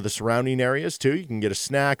McDonald's, some of the surrounding areas, too. You can get a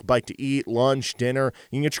snack, bite to eat, lunch, dinner.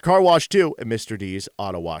 You can get your car washed, too, at Mr. D's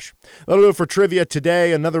Auto Wash. That'll do it for trivia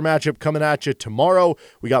today. Another matchup coming at you tomorrow.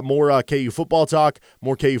 We got more KU football talk,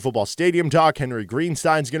 more KU football stadium talk. Henry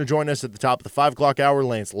Greenstein's going to join us at the top of the 5 o'clock hour.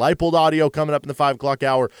 Lance Leipold audio coming up in the 5 o'clock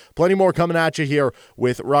hour. Plenty more coming at you here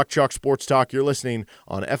with Rock Chalk Sports Talk. You're listening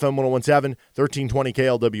on FM 1017, 1320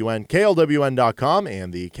 KLWN, KLWN.com,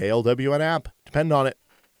 and the KLWN app. Depend on it.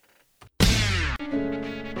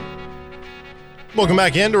 Welcome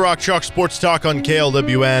back into Rock Chalk Sports Talk on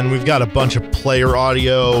KLWN. We've got a bunch of player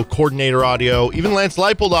audio, coordinator audio, even Lance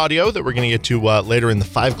Leipold audio that we're going to get to later in the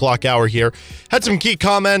 5 o'clock hour here. Had some key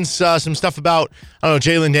comments, some stuff about,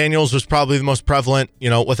 Jalen Daniels was probably the most prevalent,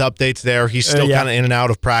 with updates there. He's still kind of in and out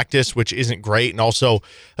of practice, which isn't great. And also,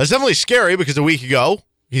 that's definitely scary because a week ago,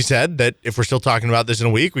 he said that if we're still talking about this in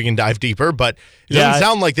a week, we can dive deeper. But it doesn't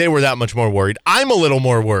sound like they were that much more worried. I'm a little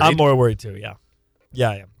more worried. I'm more worried too, yeah. Yeah,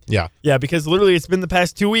 I am. Yeah. Yeah, because literally it's been the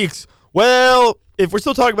past 2 weeks. Well, if we're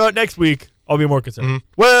still talking about next week, I'll be more concerned. Mm-hmm.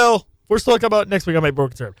 Well, if we're still talking about next week, I might be more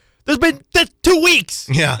concerned. There's been 2 weeks.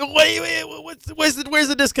 Yeah. Where's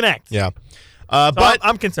the disconnect? Yeah. So but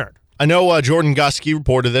I'm concerned. I know Jordan Gusky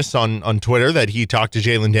reported this on Twitter that he talked to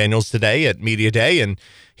Jalen Daniels today at Media Day, and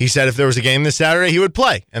he said if there was a game this Saturday, he would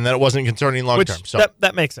play, and that it wasn't concerning long term. So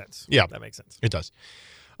that makes sense. Yeah, that makes sense. It does.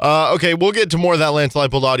 Okay, we'll get to more of that Lance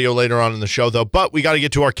Leipold audio later on in the show, though. But we got to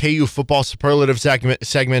get to our KU football superlative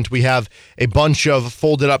segment. We have a bunch of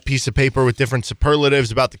folded up piece of paper with different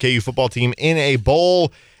superlatives about the KU football team in a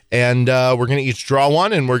bowl. And we're going to each draw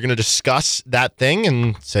one, and we're going to discuss that thing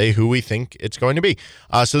and say who we think it's going to be.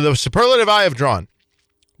 So the superlative I have drawn,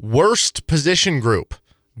 worst position group.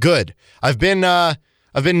 Good. I've been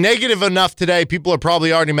negative enough today. People are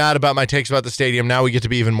probably already mad about my takes about the stadium. Now we get to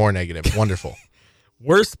be even more negative. Wonderful.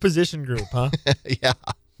 Worst position group, huh? Yeah.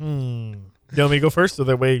 You want me to go first so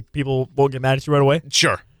that way people won't get mad at you right away?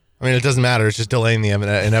 Sure. I mean, it doesn't matter. It's just delaying the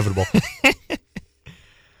inevitable.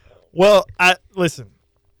 Well, listen.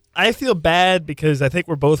 I feel bad because I think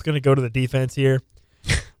we're both going to go to the defense here,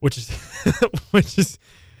 which is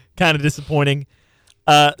kind of disappointing.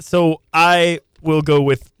 So I will go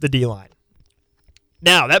with the D-line.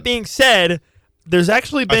 Now, that being said, there's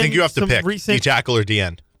actually been I think you have to pick recent... D tackle or D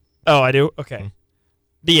end. Oh, I do? Okay.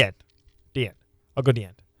 The end. I'll go the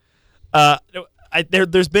end.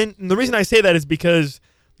 There's been, and the reason I say that is because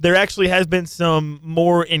there actually has been some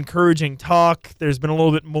more encouraging talk. There's been a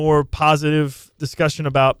little bit more positive discussion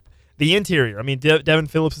about the interior. I mean, Devin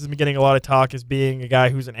Phillips has been getting a lot of talk as being a guy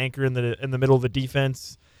who's an anchor in the middle of the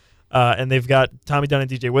defense, and they've got Tommy Dunn and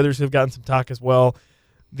DJ Withers who have gotten some talk as well.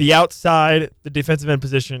 The outside, the defensive end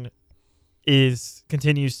position,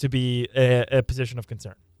 continues to be a position of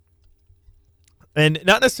concern. And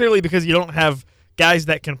not necessarily because you don't have guys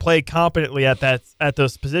that can play competently at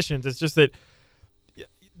those positions. It's just that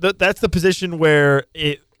that's the position where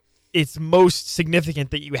it's most significant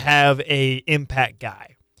that you have a impact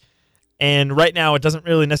guy. And right now, it doesn't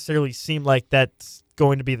really necessarily seem like that's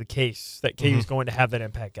going to be the case, that KU is going to have that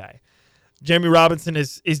impact guy. Jeremy Robinson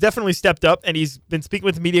is definitely stepped up, and he's been speaking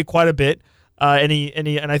with the media quite a bit. And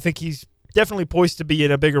I think he's definitely poised to be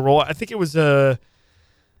in a bigger role. I think it was either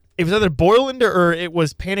Boyland or it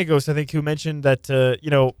was Panagos, I think, who mentioned that,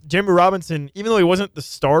 Jeremy Robinson, even though he wasn't the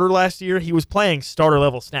starter last year, he was playing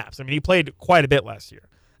starter-level snaps. I mean, he played quite a bit last year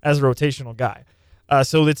as a rotational guy.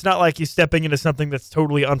 So it's not like he's stepping into something that's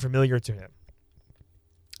totally unfamiliar to him.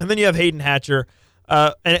 And then you have Hayden Hatcher.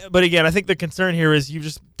 But again, I think the concern here is you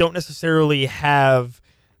just don't necessarily have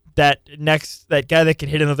that guy that can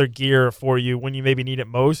hit another gear for you when you maybe need it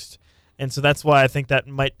most. And so that's why I think that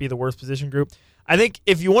might be the worst position group. I think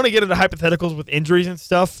if you want to get into hypotheticals with injuries and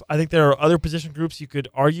stuff, I think there are other position groups you could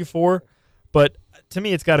argue for. But to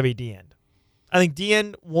me, it's got to be D-end. I think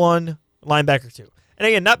D-end 1, linebacker 2. And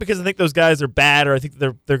again, not because I think those guys are bad or I think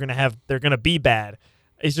they're going to be bad.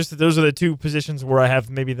 It's just that those are the two positions where I have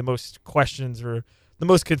maybe the most questions or the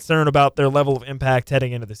most concern about their level of impact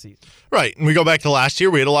heading into the season. Right. And we go back to last year,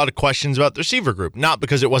 we had a lot of questions about the receiver group. Not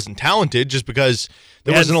because it wasn't talented, just because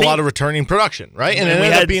there wasn't a lot of returning production, right? And it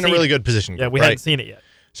ended up being a really good position group. Yeah, we hadn't seen it yet.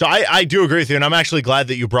 So I do agree with you, and I'm actually glad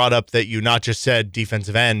that you brought up that you not just said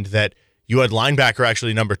defensive end, that you had linebacker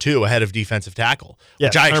actually number 2 ahead of defensive tackle,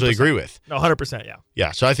 which I actually 100%. Agree with. No, 100%, yeah.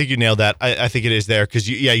 Yeah, so I think you nailed that. I think it is there because,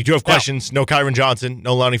 you do have questions. No Kyron Johnson,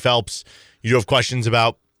 no Lonnie Phelps. You do have questions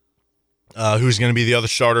about who's going to be the other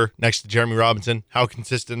starter next to Jeremy Robinson. How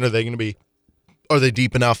consistent are they going to be? Are they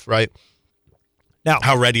deep enough, right? Now,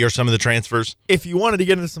 how ready are some of the transfers? If you wanted to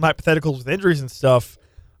get into some hypotheticals with injuries and stuff,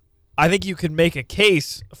 I think you could make a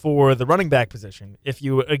case for the running back position. If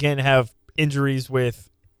you, again, have injuries with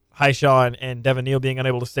Highshaw and Devin Neal being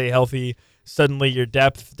unable to stay healthy, suddenly your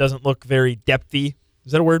depth doesn't look very depthy.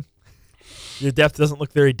 Is that a word? Your depth doesn't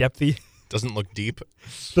look very depthy. Doesn't look deep.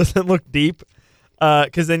 Doesn't look deep.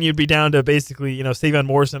 Because then you'd be down to basically, Savion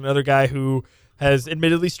Morrison, another guy who has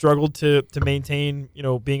admittedly struggled to maintain,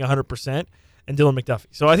 being 100%, and Dylan McDuffie.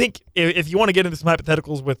 So I think if you want to get into some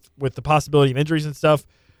hypotheticals with the possibility of injuries and stuff,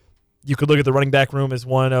 you could look at the running back room as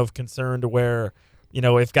one of concern to where,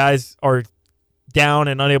 if guys are down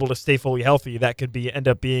and unable to stay fully healthy, that could end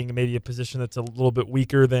up being maybe a position that's a little bit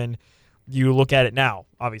weaker than you look at it now.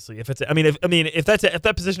 Obviously, if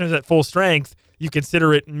that position is at full strength, you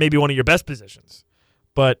consider it maybe one of your best positions.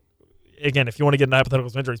 But again, if you want to get into hypotheticals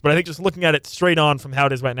of injuries, but I think just looking at it straight on from how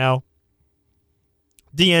it is right now,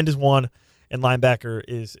 D end is 1 and linebacker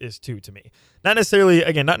is 2 to me. Not necessarily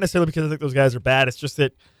because I think those guys are bad. It's just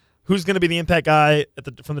that who's going to be the impact guy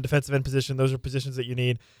from the defensive end position? Those are positions that you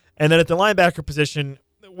need. And then at the linebacker position,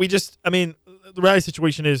 the reality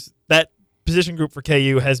situation is that position group for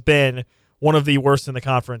KU has been one of the worst in the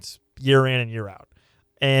conference year in and year out.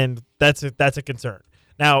 And that's a concern.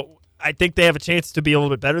 Now, I think they have a chance to be a little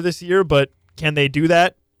bit better this year, but can they do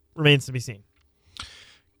that? Remains to be seen.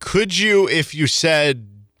 could you, if you said,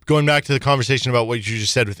 going back to the conversation about what you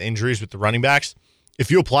just said with injuries with the running backs,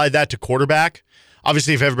 if you applied that to quarterback,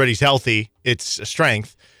 obviously if everybody's healthy, it's a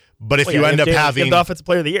strength. But if you end up having the offensive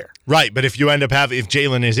player of the year, right? But if you end up having, if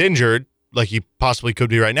Jalen is injured, like he possibly could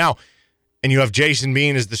be right now, and you have Jason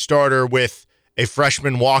Bean as the starter with a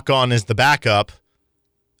freshman walk-on as the backup,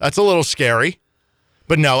 that's a little scary.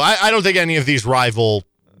 But no, I don't think any of these rival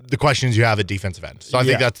the questions you have at defensive end. So I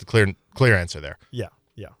think that's the clear answer there. Yeah.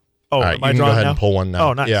 Oh, all right, am I you can go drawing ahead now? and pull one now.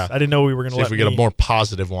 Oh, nice. Yeah. I didn't know we were going to let if we get a more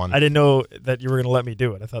positive one. I didn't know that you were going to let me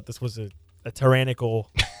do it. I thought this was a tyrannical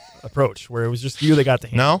approach where it was just you that got the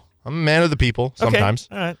hand. No, I'm a man of the people sometimes.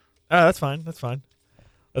 Okay. All right. That's fine.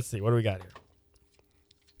 Let's see. What do we got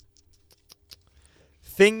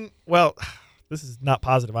here? Well, this is not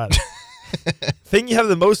positive either. Thing you have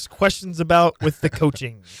the most questions about with the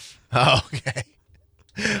coaching. Oh, okay.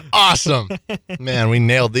 Awesome. Man, we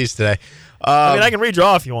nailed these today. I mean, I can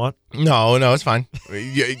redraw if you want. No, it's fine.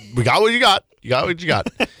 We got what you got. You got what you got.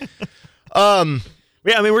 Yeah, I mean,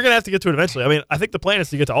 we're going to have to get to it eventually. I mean, I think the plan is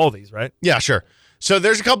to get to all of these, right? Yeah, sure. So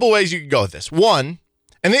there's a couple ways you could go with this. One,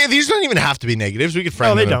 and these don't even have to be negatives. We could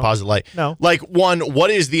frame them in a positive light. No. Like, one, what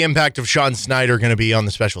is the impact of Sean Snyder going to be on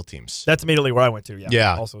the special teams? That's immediately where I went to, yeah.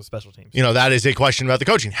 Yeah. Also special teams. You know, that is a question about the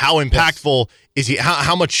coaching. How impactful is he?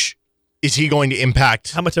 How much is he going to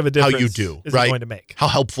impact how much of a difference how you do, is right? it going to make? How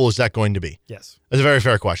helpful is that going to be? Yes. That's a very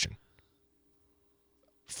fair question.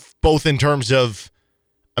 Both in terms of,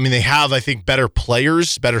 I mean, they have, I think, better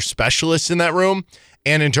players, better specialists in that room,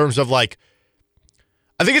 and in terms of, like,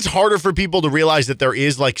 I think it's harder for people to realize that there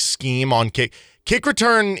is, like, scheme on kick. Kick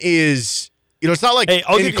return is, you know, it's not like in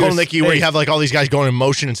Kolnicki where you have, like, all these guys going in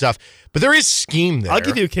motion and stuff, but there is scheme there. I'll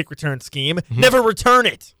give you a kick return scheme. Never return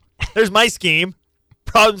it. There's my scheme.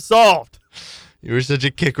 Problem solved. You were such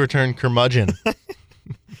a kick return curmudgeon.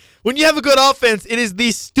 When you have a good offense, it is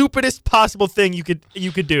the stupidest possible thing you could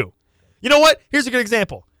do. You know what? Here's a good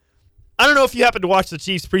example. I don't know if you happened to watch the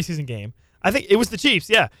Chiefs preseason game. I think it was the Chiefs,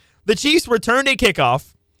 yeah. The Chiefs returned a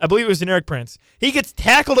kickoff. I believe it was Generic Prince. He gets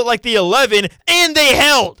tackled at like the 11, and they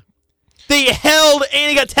held. They held, and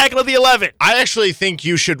he got tackled at the 11. I actually think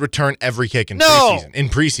you should return every kick in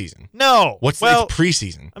preseason. No. It's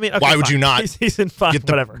preseason? I mean, okay, why would fine. you not Preseason, fine, get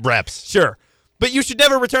the whatever. reps? Sure. But you should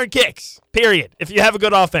never return kicks, period, if you have a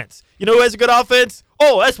good offense. You know who has a good offense?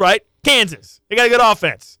 Oh, that's right, Kansas. They got a good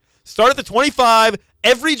offense. Start at the 25,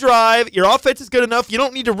 every drive. Your offense is good enough. You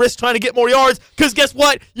don't need to risk trying to get more yards because guess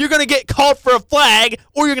what? You're going to get called for a flag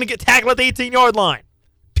or you're going to get tackled at the 18-yard line,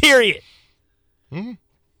 period. Mm-hmm.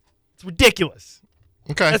 It's ridiculous.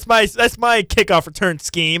 Okay. That's my kickoff return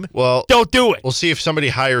scheme. Well, don't do it. We'll see if somebody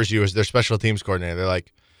hires you as their special teams coordinator. They're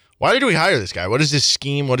like, why did we hire this guy? What is his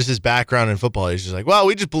scheme? What is his background in football? He's just like, well,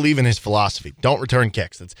 we just believe in his philosophy. Don't return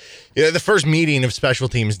kicks. That's the first meeting of special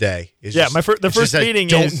teams day. Is yeah, just, the first meeting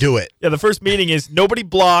don't do it. Yeah, the first meeting is nobody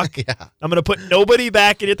block. Yeah. I'm going to put nobody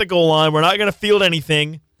back at the goal line. We're not going to field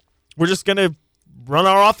anything. We're just going to run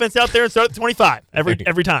our offense out there and start at 25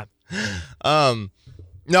 every time.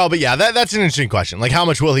 No, but yeah, that's an interesting question. Like, how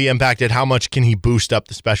much will he impact it? How much can he boost up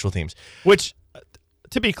the special teams? Which,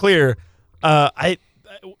 to be clear, I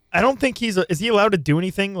don't think is he allowed to do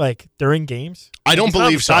anything like during games? I don't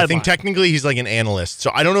believe so. I think sideline. technically he's like an analyst.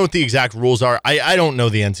 So I don't know what the exact rules are. I don't know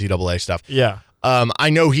the NCAA stuff. Yeah. I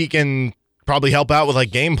know he can probably help out with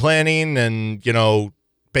like game planning and, you know,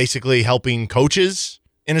 basically helping coaches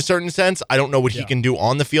in a certain sense. I don't know what he can do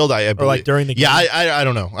on the field. I believe, or like during the game. Yeah, I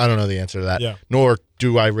don't know. I don't know the answer to that. Yeah. Nor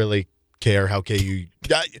do I really care how KU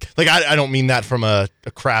like I don't mean that from a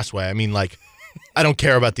crass way. I mean like I don't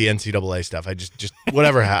care about the NCAA stuff. I just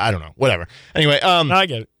whatever. I don't know. Whatever. Anyway, No, I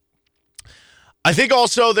get it. I think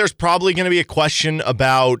also there's probably going to be a question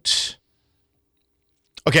about.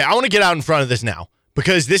 Okay, I want to get out in front of this now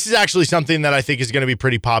because this is actually something that I think is going to be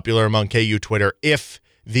pretty popular among KU Twitter,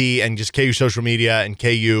 and just KU social media and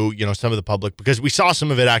KU, you know, some of the public, because we saw some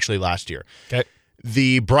of it actually last year. Okay.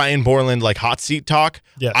 The Brian Borland like hot seat talk.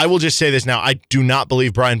 Yes. I will just say this now. I do not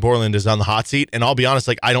believe Brian Borland is on the hot seat, and I'll be honest,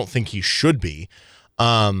 like I don't think he should be.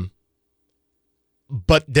 But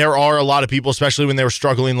there are a lot of people, especially when they were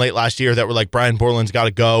struggling late last year, that were like, Brian Borland's got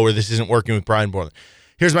to go, or this isn't working with Brian Borland.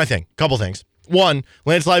 Here's my thing. Couple things. One,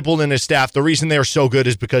 Lance Leipold and his staff, the reason they are so good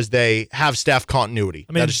is because they have staff continuity.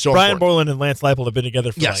 I mean, that is so Brian important. Borland and Lance Leipold have been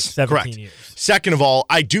together for like 17 correct. years. Second of all,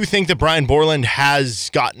 I do think that Brian Borland has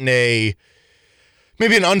gotten maybe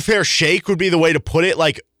an unfair shake would be the way to put it.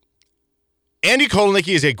 Like, Andy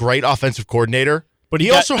Kolnicki is a great offensive coordinator. But he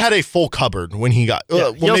also had a full cupboard when he got. he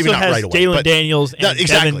maybe also not has right away. Jalen Daniels and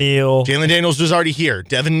Devin Neal. Jalen Daniels was already here.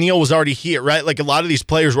 Devin Neal was already here, right? Like a lot of these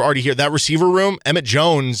players were already here. That receiver room, Emmett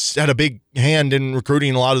Jones had a big hand in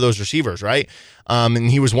recruiting a lot of those receivers, right? And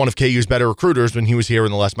he was one of KU's better recruiters when he was here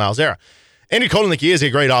in the Les Miles era. Andy Kotelnicki is a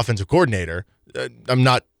great offensive coordinator. I'm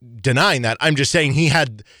not denying that. I'm just saying you have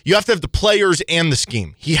to have the players and the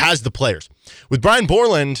scheme. He has the players. With Brian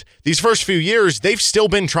Borland, these first few years, they've still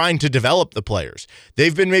been trying to develop the players.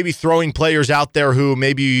 They've been maybe throwing players out there who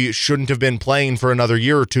maybe shouldn't have been playing for another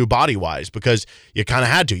year or two body-wise because you kind of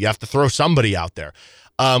had to. You have to throw somebody out there.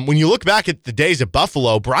 When you look back at the days at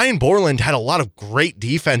Buffalo, Brian Borland had a lot of great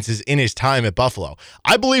defenses in his time at Buffalo.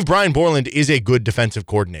 I believe Brian Borland is a good defensive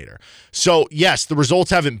coordinator. So, yes, the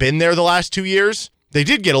results haven't been there the last 2 years. They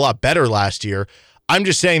did get a lot better last year. I'm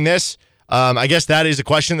just saying this. I guess that is a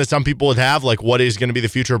question that some people would have, like what is going to be the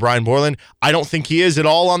future of Brian Borland? I don't think he is at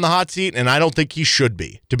all on the hot seat, and I don't think he should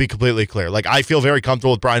be, to be completely clear. Like, I feel very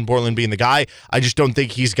comfortable with Brian Borland being the guy. I just don't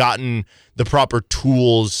think he's gotten the proper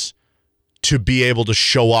tools to be able to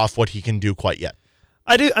show off what he can do quite yet.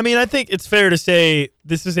 I do. I mean, I think it's fair to say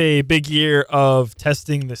this is a big year of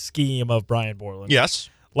testing the scheme of Brian Borland. Yes.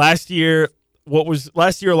 Last year, a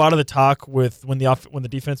lot of the talk with when the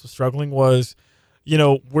defense was struggling was,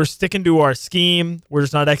 we're sticking to our scheme. We're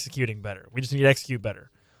just not executing better. We just need to execute better.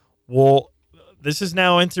 Well, this is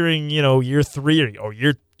now entering, year 3 or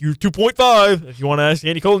year 2.5, if you want to ask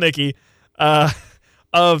Andy Kotelnicki,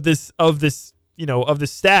 of this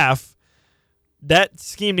staff. That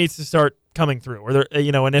scheme needs to start coming through,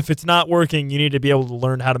 and if it's not working, you need to be able to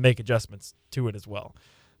learn how to make adjustments to it as well.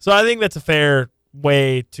 So I think that's a fair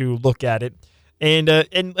way to look at it. And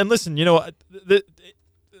listen,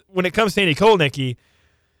 when it comes to Andy Kotelnicki,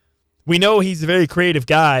 we know he's a very creative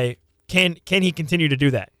guy. Can he continue to do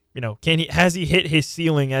that? Has he hit his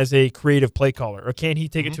ceiling as a creative play caller, or can he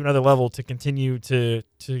take it to another level to continue to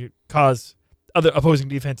cause other opposing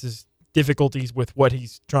defenses difficulties with what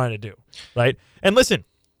he's trying to do, right? And listen,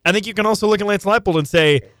 I think you can also look at Lance Leipold and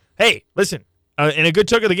say, hey, listen, in a good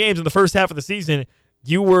chunk of the games in the first half of the season,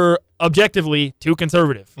 you were objectively too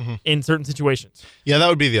conservative in certain situations. Yeah, that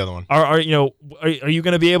would be the other one. Are you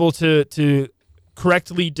going to be able to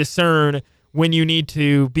correctly discern when you need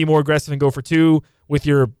to be more aggressive and go for two with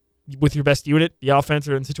your best unit, the offense,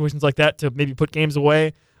 or in situations like that to maybe put games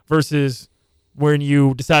away versus when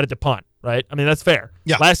you decided to punt? Right? I mean, that's fair.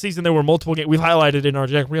 Yeah. Last season, there were multiple games. We've highlighted in our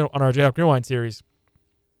Jack Rewind series,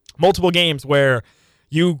 multiple games where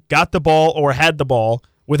you got the ball or had the ball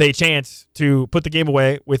with a chance to put the game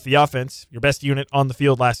away with the offense, your best unit on the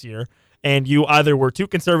field last year, and you either were too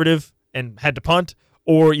conservative and had to punt,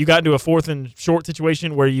 or you got into a 4th and short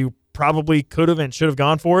situation where you probably could have and should have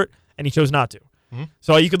gone for it, and you chose not to.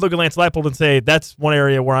 So you could look at Lance Leipold and say, that's one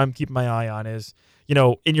area where I'm keeping my eye on is,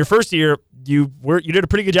 in your first year, you did a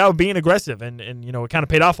pretty good job of being aggressive, and it kind of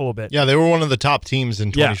paid off a little bit. Yeah, they were one of the top teams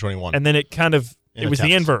in 2021. And then it was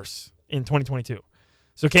the inverse in 2022.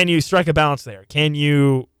 So can you strike a balance there? Can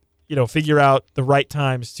you, figure out the right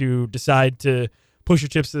times to decide to push your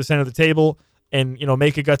chips to the center of the table and,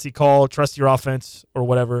 make a gutsy call, trust your offense or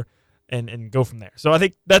whatever, and go from there. So I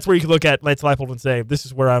think that's where you can look at Lance Leipold and say, this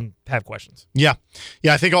is where I have questions. Yeah.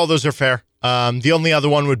 Yeah, I think all those are fair. The only other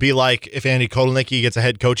one would be like if Andy Kotelnicki gets a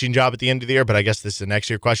head coaching job at the end of the year, but I guess this is a next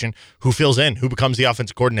year question. Who fills in? Who becomes the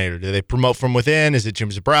offensive coordinator? Do they promote from within? Is it Jim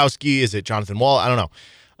Zabrowski? Is it Jonathan Wall? I don't know.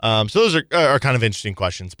 So those are kind of interesting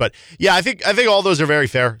questions. But yeah, I think all those are very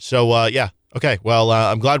fair. So yeah. Okay. Well,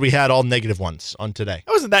 I'm glad we had all negative ones on today.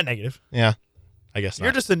 It wasn't that negative. Yeah. I guess not.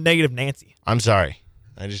 You're just a negative Nancy. I'm sorry.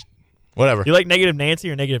 Whatever. You like negative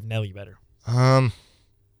Nancy or negative Nelly better?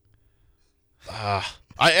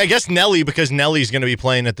 I guess Nelly, because Nelly's going to be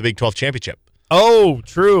playing at the Big 12 Championship. Oh,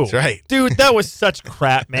 true. That's right. Dude, that was such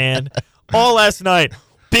crap, man. All last night.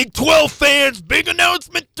 Big 12 fans, big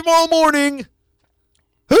announcement tomorrow morning.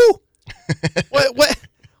 Who?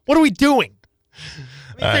 What are we doing?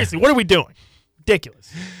 I mean, seriously, what are we doing?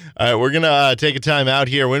 Ridiculous. All right, we're going to take a time out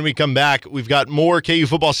here. When we come back, we've got more KU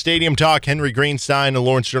football stadium talk. Henry Greenstein and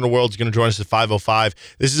Lawrence Journal-World is going to join us at 5:05.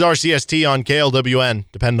 This is RCST on KLWN.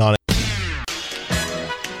 Depend on it.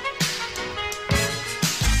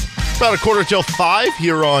 About 4:45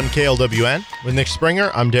 here on KLWN with Nick Springer.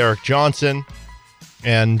 I'm Derek Johnson.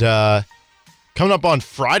 And coming up on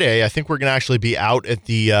Friday, I think we're going to actually be out at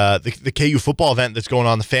the KU football event that's going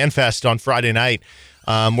on, the Fan Fest on Friday night.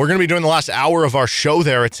 We're going to be doing the last hour of our show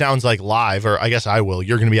there. It sounds like live, or I guess I will.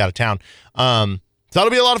 You're going to be out of town. So that'll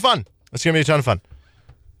be a lot of fun. It's going to be a ton of fun.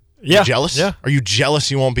 Yeah. Jealous? Yeah. Are you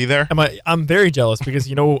jealous you won't be there? I'm very jealous because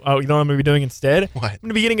you know what I'm going to be doing instead? What? I'm going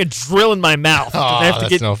to be getting a drill in my mouth because I have to that's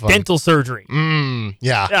get no fun. dental surgery. Yeah.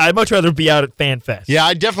 Yeah, I'd much rather be out at FanFest. Yeah,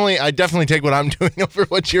 I definitely take what I'm doing over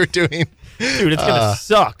what you're doing. Dude, it's going to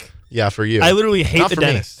suck. Yeah, for you. I literally hate Not the for me.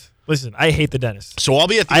 dentist. Listen, I hate the dentist. So I'll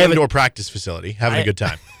be at the indoor practice facility having a good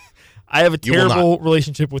time. I have a You will not. terrible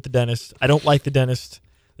relationship with the dentist. I don't like the dentist.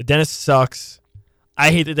 The dentist sucks.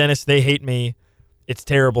 I hate the dentist. They hate me. It's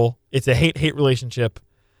terrible. It's a hate-hate relationship.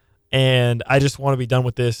 And I just want to be done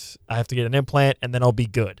with this. I have to get an implant, and then I'll be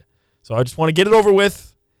good. So I just want to get it over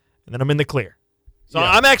with, and then I'm in the clear. So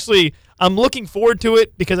Yeah. I'm looking forward to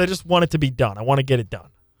it because I just want it to be done. I want to get it done.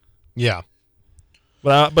 Yeah.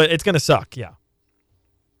 But it's going to suck, yeah.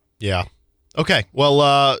 Yeah. Okay.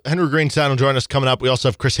 Well, Henry Greenstein will join us coming up. We also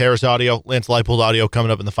have Chris Harris audio, Lance Leipold audio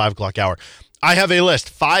coming up in the 5 o'clock hour. I have a list.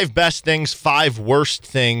 5 best things, 5 worst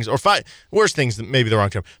things, or 5 worst things, maybe the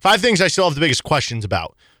wrong term. 5 things I still have the biggest questions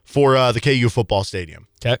about for the KU football stadium.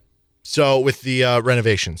 Okay. So with the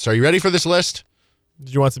renovations. So are you ready for this list?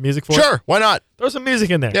 Did you want some music for it? Sure. Why not? Throw some music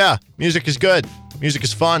in there. Yeah. Music is good. Music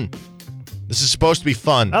is fun. This is supposed to be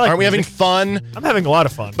fun. I like Aren't we having music. fun? I'm having a lot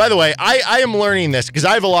of fun. By the way, I am learning this because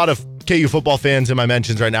I have a lot of KU football fans in my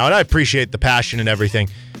mentions right now, and I appreciate the passion and everything.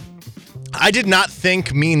 I did not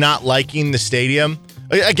think me not liking the stadium,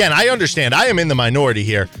 again, I understand, I am in the minority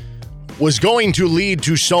here, was going to lead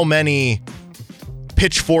to so many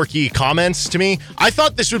pitchforky comments to me. I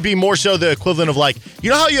thought this would be more so the equivalent of like, you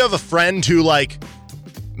know how you have a friend who like,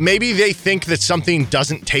 maybe they think that something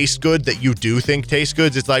doesn't taste good that you do think tastes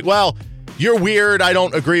good. It's like, well, you're weird. I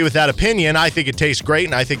don't agree with that opinion. I think it tastes great,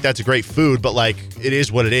 and I think that's a great food, but, like, it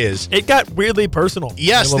is what it is. It got weirdly personal.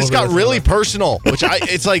 Yes, this got really personal, which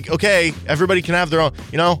it's like, okay, everybody can have their own,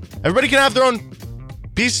 everybody can have their own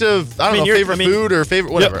piece of, favorite food or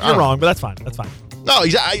favorite whatever. You're wrong, but that's fine. That's fine. No,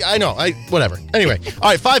 I know. Whatever. Anyway, all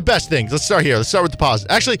right, 5 best things. Let's start here. Let's start with the positive.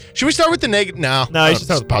 Actually, should we start with the negative? No, you should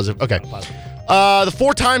start with positive. Okay. The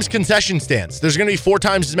 4 times concession stands. There's going to be 4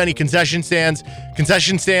 times as many concession stands.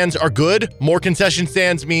 Concession stands are good. More concession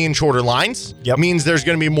stands mean shorter lines. Yep. Means there's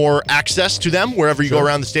going to be more access to them wherever you go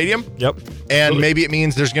around the stadium. Yep. And maybe it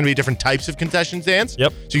means there's going to be different types of concession stands.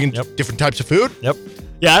 Yep. So you can different types of food. Yep.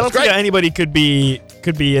 Yeah, I don't think great. anybody could be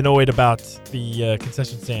annoyed about the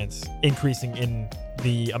concession stands increasing in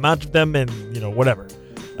the amount of them and whatever.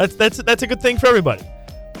 That's a good thing for everybody.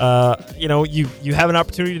 You have an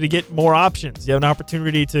opportunity to get more options. You have an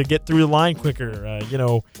opportunity to get through the line quicker.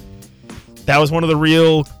 That was one of the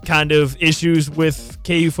real kind of issues with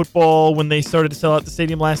KU football when they started to sell out the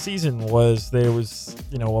stadium last season was there was,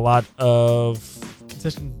 a lot of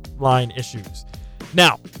concession line issues.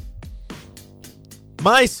 Now,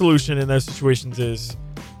 my solution in those situations is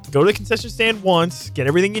go to the concession stand once, get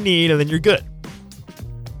everything you need, and then you're good.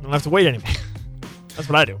 You don't have to wait anymore. That's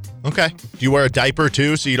what I do. Okay. Do you wear a diaper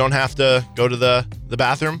too so you don't have to go to the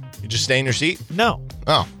bathroom? You just stay in your seat? No.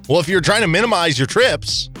 Oh. Well, if you're trying to minimize your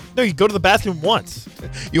trips. No, you go to the bathroom once.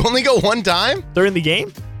 You only go one time? During the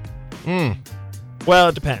game? Well,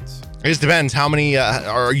 it depends. It just depends. How many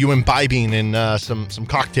are you imbibing in some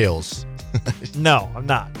cocktails? No, I'm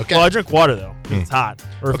not. Okay. Well, I drink water, though, because it's hot.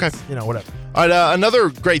 Or if Okay. it's, whatever. All right, another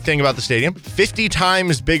great thing about the stadium, 50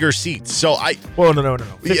 times bigger seats. So Well, no.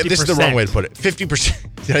 yeah, this is the wrong way to put it.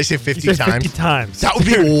 50%. Did I say 50 You said times? 50 times. That would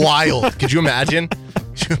be wild. Could you imagine?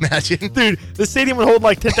 Could you imagine? Dude, the stadium would hold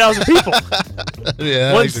like 10,000 people.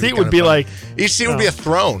 Yeah, One that seat actually would be kinda like... fun. Each seat would be a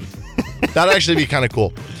throne. That'd actually be kind of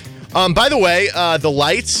cool. By the way, the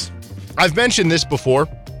lights, I've mentioned this before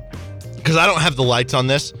because I don't have the lights on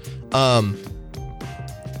this.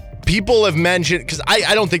 People have mentioned, because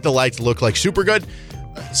I don't think the lights look like super good.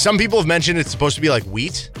 Some people have mentioned it's supposed to be like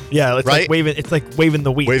wheat. Yeah, it's right? like waving. It's like waving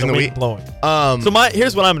the wheat. Waving the wind wheat. blowing. So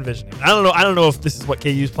Here's what I'm envisioning. I don't know if this is what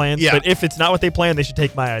KU's plans. Yeah. But if it's not what they plan, they should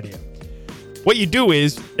take my idea. What you do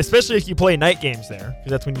is, especially if you play night games there,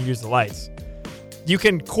 because that's when you use the lights. You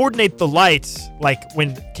can coordinate the lights, like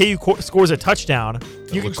when KU scores a touchdown.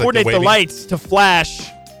 You can looks like coordinate they're the waving. lights to flash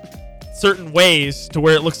certain ways to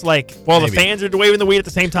where it looks like while Maybe. the fans are waving the wheat at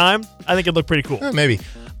the same time. I think it'd look pretty cool. Maybe.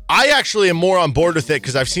 I actually am more on board with it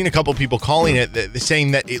because I've seen a couple people calling it,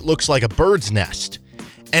 saying that it looks like a bird's nest.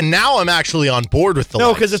 And now I'm actually on board with the No,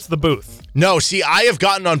 lights. because it's the booth. No, see, I have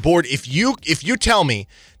gotten on board. If you tell me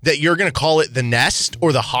that you're going to call it the nest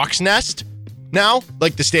or the Hawk's Nest now,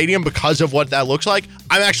 like the stadium, because of what that looks like,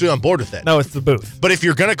 I'm actually on board with it. No, it's the booth. But if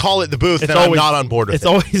you're going to call it the booth, It's then always- I'm not on board with It's it.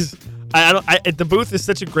 always the booth is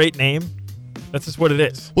such a great name. That's just what it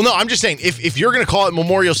is. Well, no, I'm just saying, if you're going to call it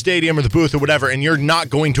Memorial Stadium or the booth or whatever, and you're not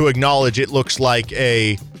going to acknowledge it looks like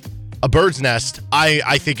a bird's nest,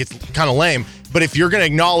 I think it's kind of lame. But if you're going to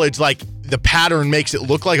acknowledge like the pattern makes it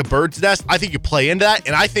look like a bird's nest, I think you play into that.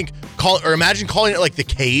 And I think imagine calling it like the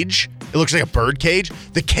cage. It looks like a bird cage.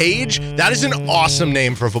 The Cage, that is an awesome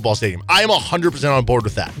name for a football stadium. I am 100% on board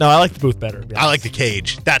with that. No, I like the booth better. I like the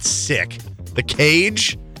Cage. That's sick. The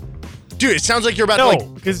Cage? Dude, it sounds like you're about to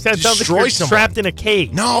like because it sounds destroy like you're someone. trapped in a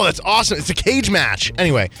cage. No, that's awesome. It's a cage match.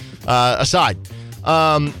 Anyway, aside.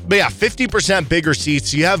 But yeah, 50% bigger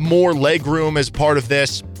seats. So you have more leg room as part of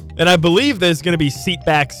this. And I believe there's going to be seat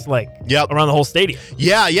backs around the whole stadium.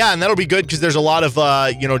 Yeah, and that'll be good because there's a lot of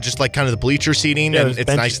just like kind of the bleacher seating, and it's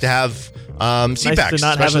benches. nice to have seat backs,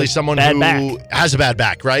 especially someone who has a bad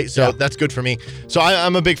back, right? So that's good for me. So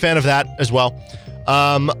I'm a big fan of that as well.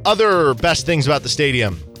 Other best things about the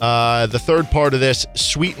stadium. The third part of this,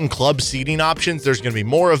 suite and club seating options. There's going to be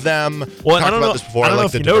more of them. Well, I talked about this before. I don't know like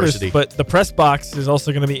if the you diversity. noticed, but the press box is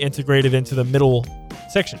also going to be integrated into the middle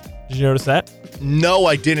section. Did you notice that? No,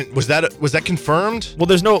 I didn't. Was that confirmed? Well,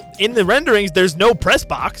 in the renderings, there's no press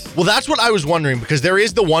box. Well, that's what I was wondering because there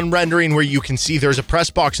is the one rendering where you can see there's a press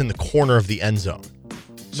box in the corner of the end zone.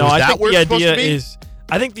 So I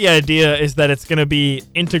think the idea is that it's going to be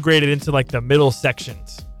integrated into like the middle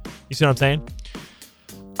sections. You see what I'm saying?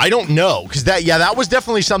 I don't know because that was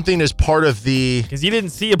definitely something as part of the. Because you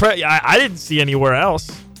didn't see I didn't see anywhere else.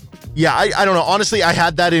 Yeah, I don't know. Honestly, I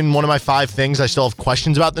had that in one of my 5 things. I still have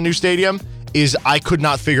questions about the new stadium. Is I could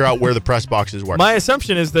not figure out where the press boxes were. My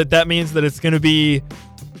assumption is that means that it's going to be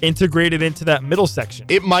integrated into that middle section.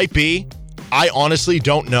 It might be. I honestly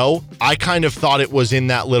don't know. I kind of thought it was in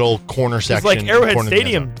that little corner section. It's like Arrowhead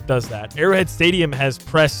Stadium does that. Arrowhead Stadium has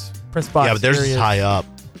press box. Yeah, but theirs is high up.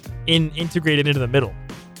 Integrated into the middle.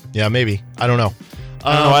 Yeah, maybe. I don't know.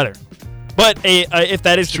 I don't know either. But if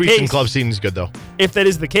that is the case, Suites and club seating is good though. If that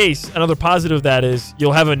is the case, another positive of that is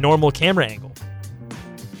you'll have a normal camera angle.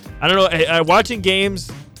 I don't know. Watching games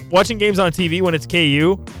on TV when it's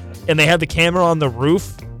KU, and they have the camera on the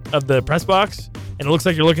roof of the press box, and it looks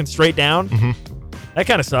like you're looking straight down. Mm-hmm. That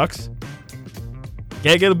kind of sucks.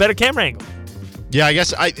 Gotta get a better camera angle. Yeah, I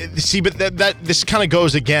guess I see, but that this kind of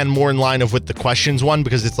goes again more in line of with the questions one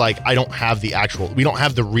because it's like we don't have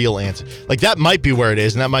the real answer. Like that might be where it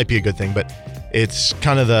is, and that might be a good thing, but it's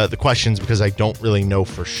kind of the questions because I don't really know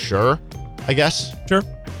for sure. I guess. Sure.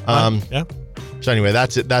 Yeah. So anyway,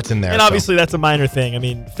 that's it. That's in there. And obviously, that's a minor thing. I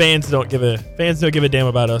mean, fans don't give a damn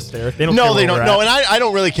about us, Derek. They don't. No, they don't. No, and I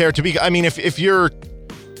don't really care to be. I mean, if you're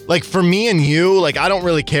like for me and you, like I don't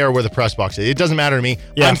really care where the press box is. It doesn't matter to me.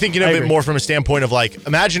 Yeah, I'm thinking of it more from a standpoint of like,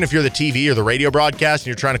 imagine if you're the TV or the radio broadcast and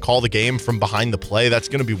you're trying to call the game from behind the play. That's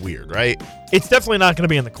going to be weird, right? It's definitely not going to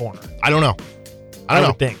be in the corner. I don't know. I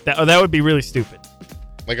would think that would be really stupid.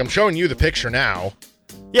 Like I'm showing you the picture now.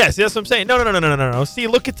 Yeah, see, that's what I'm saying. No. See,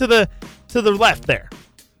 look to the left there.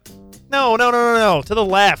 No. To the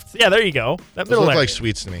left. Yeah, there you go. That middle look like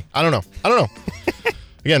suites to me. I don't know.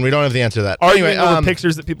 Again, we don't have the answer to that. Anyway, over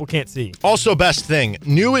pictures that people can't see. Also, best thing,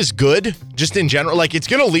 new is good, just in general. Like, it's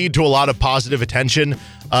going to lead to a lot of positive attention,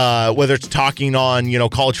 whether it's talking on,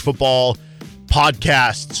 college football,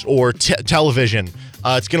 podcasts, or television.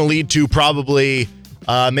 It's going to lead to probably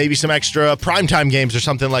maybe some extra primetime games or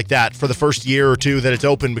something like that for the first year or two that it's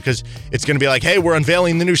open because it's going to be like, hey, we're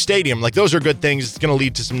unveiling the new stadium. Like, those are good things. It's going to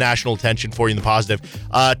lead to some national attention for you in the positive.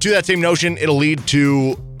 To that same notion, it'll lead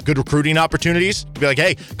to good recruiting opportunities to be like,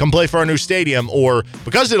 hey, come play for our new stadium. Or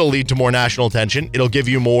because it'll lead to more national attention, it'll give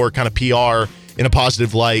you more kind of PR in a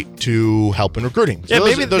positive light to help in recruiting. So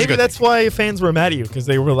yeah, maybe that's why fans were mad at you because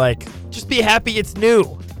they were like, just be happy it's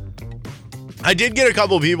new. I did get a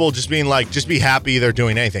couple of people just being like, just be happy they're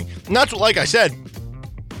doing anything. And that's what, like I said,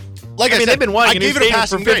 they've been wanting a new stadium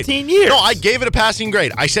for 15 years. No, I gave it a passing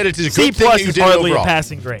grade. I said it's a good C+ thing that you is did hardly overall. A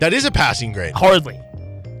passing grade. That is a passing grade. Hardly.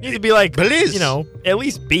 You need to be like, but it is. At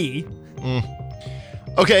least B.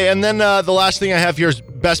 Okay, and then the last thing I have here is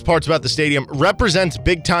best parts about the stadium. Represents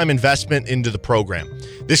big-time investment into the program.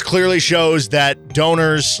 This clearly shows that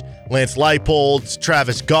donors, Lance Leipold,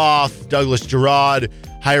 Travis Goff, Douglas Gerard,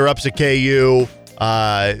 higher-ups at KU,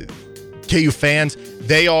 KU fans,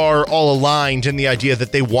 they are all aligned in the idea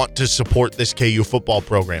that they want to support this KU football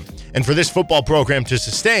program. And for this football program to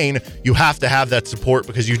sustain, you have to have that support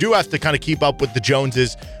because you do have to kind of keep up with the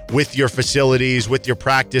Joneses, with your facilities, with your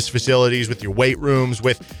practice facilities, with your weight rooms,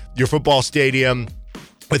 with your football stadium,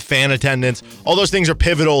 with fan attendance. All those things are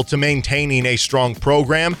pivotal to maintaining a strong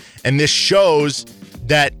program. And this shows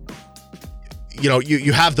that,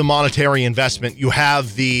 you have the monetary investment, you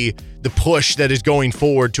have the push that is going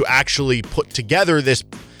forward to actually put together this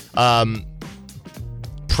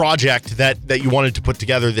project that you wanted to put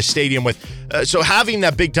together the stadium with. So having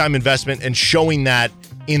that big time investment and showing that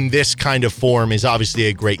in this kind of form is obviously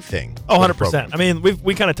a great thing. Oh, 100%. I mean,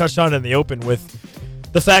 we kind of touched on it in the open with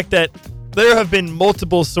the fact that there have been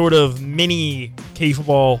multiple sort of mini KU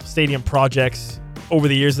football stadium projects over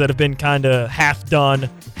the years that have been kind of half done,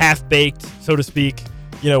 half baked, so to speak,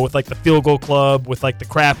 with like the field goal club, with like the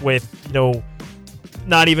crap with,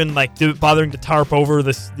 not even like bothering to tarp over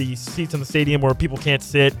the seats in the stadium where people can't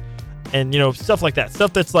sit, and, stuff like that.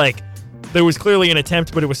 Stuff that's like, there was clearly an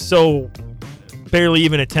attempt, but it was so barely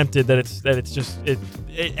even attempted that it's just, it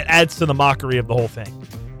adds to the mockery of the whole thing.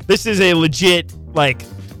 This is a legit, like,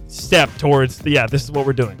 step towards this is what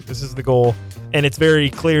we're doing. This is the goal, and it's very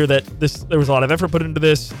clear that there was a lot of effort put into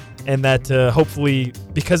this, and that hopefully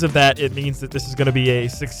because of that, it means that this is going to be a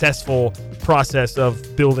successful process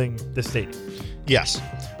of building the stadium. Yes.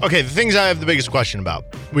 Okay, the things I have the biggest question about.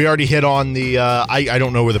 We already hit on the I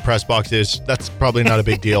don't know where the press box is. That's probably not a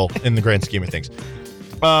big deal in the grand scheme of things.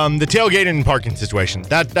 The tailgate and parking situation.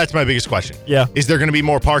 That's my biggest question. Yeah. Is there going to be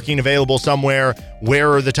more parking available somewhere?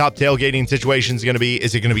 Where are the top tailgating situations going to be?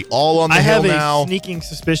 Is it going to be all on the hill now? I have a sneaking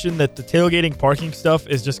suspicion that the tailgating parking stuff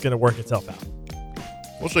is just going to work itself out.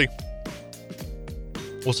 We'll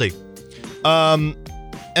see.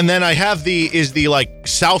 And then I have the like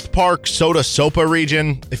South Park Soda-Sopa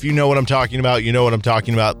region. If you know what I'm talking about, you know what I'm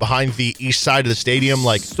talking about. Behind the east side of the stadium,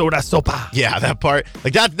 like Soda-Sopa. Yeah, that part.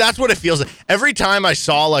 Like that's what it feels like. Every time I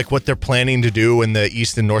saw like what they're planning to do in the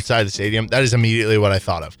east and north side of the stadium, that is immediately what I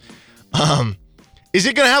thought of. Is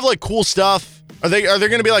it going to have like cool stuff? Are there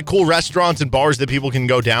going to be like cool restaurants and bars that people can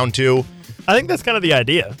go down to? I think that's kind of the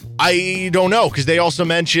idea. I don't know, because they also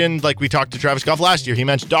mentioned, like we talked to Travis Goff last year, he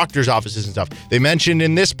mentioned doctors' offices and stuff. They mentioned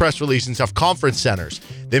in this press release and stuff, conference centers.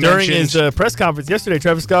 During his press conference yesterday,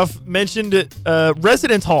 Travis Goff mentioned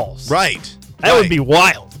residence halls. Right. That would be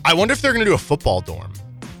wild. I wonder if they're going to do a football dorm.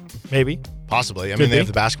 Maybe. Possibly. I mean, they have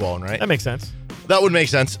the basketball one, right? That makes sense. That would make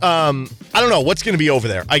sense. I don't know. What's going to be over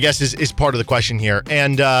there, I guess, is part of the question here.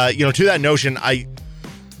 And, to that notion,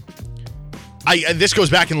 this goes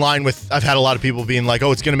back in line with, I've had a lot of people being like,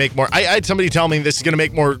 oh, it's going to make more. I had somebody tell me this is going to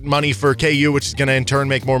make more money for KU, which is going to in turn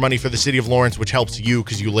make more money for the city of Lawrence, which helps you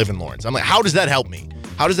because you live in Lawrence. I'm like, how does that help me?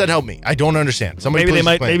 I don't understand. Maybe they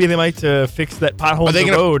might fix that pothole in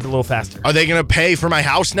the road a little faster. Are they going to pay for my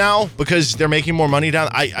house now because they're making more money down?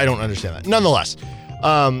 I don't understand that. Nonetheless,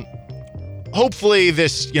 hopefully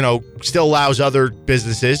this, still allows other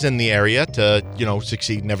businesses in the area to,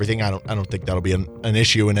 succeed and everything. I don't think that'll be an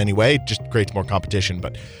issue in any way. It just creates more competition.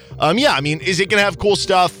 But, is it going to have cool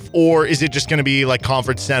stuff, or is it just going to be like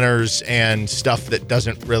conference centers and stuff that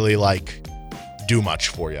doesn't really like do much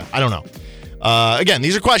for you? I don't know. Again,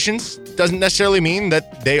 these are questions. Doesn't necessarily mean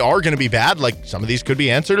that they are going to be bad. Like, some of these could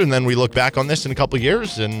be answered, and then we look back on this in a couple of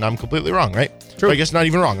years and I'm completely wrong, right? True. Or I guess not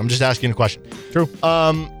even wrong. I'm just asking a question. True.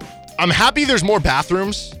 I'm happy there's more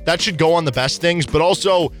bathrooms. That should go on the best things. But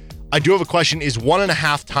also, I do have a question. Is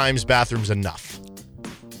 1.5 times bathrooms enough?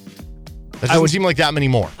 That doesn't seem like that many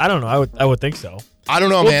more. I don't know. I would think so. I don't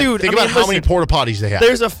know, man. Dude, Think about how many porta potties they have.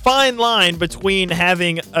 There's a fine line between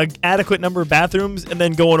having an adequate number of bathrooms and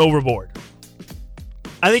then going overboard.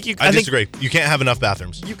 I disagree. You can't have enough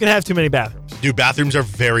bathrooms. You can have too many bathrooms. Dude, bathrooms are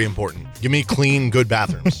very important. Give me clean, good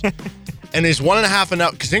bathrooms. And is 1.5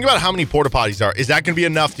 enough? Because think about how many porta potties are. Is that going to be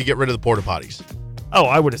enough to get rid of the porta potties? Oh,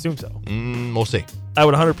 I would assume so. We'll see. I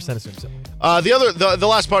would 100% assume so. The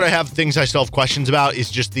last part I have, things I still have questions about,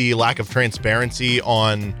 is just the lack of transparency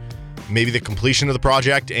on maybe the completion of the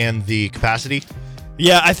project and the capacity.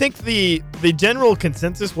 Yeah, I think the general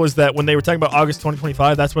consensus was that when they were talking about August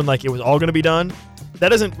 2025, that's when it was all going to be done. That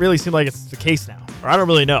doesn't really seem like it's the case now. Or I don't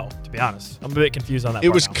really know, to be honest. I'm a bit confused on that. It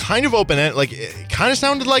was kind of open-ended. It kind of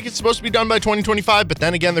sounded like it's supposed to be done by 2025, but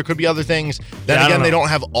then again, there could be other things. Then again, they don't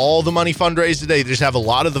have all the money fundraised. They just have a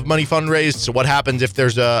lot of the money fundraised. So what happens if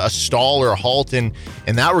there's a stall or a halt in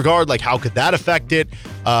that regard? Like, how could that affect it?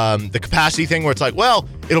 The capacity thing where it's like, well,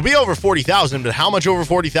 it'll be over 40,000, but how much over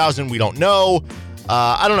 40,000, we don't know.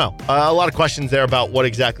 I don't know. A lot of questions there about what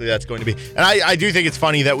exactly that's going to be. And I do think it's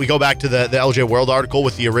funny that we go back to the LJ World article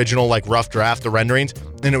with the original rough draft, the renderings,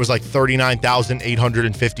 and it was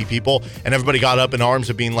 39,850 people, and everybody got up in arms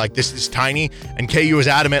of being like, this is tiny. And KU has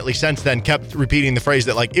adamantly since then kept repeating the phrase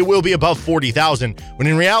that it will be above 40,000, when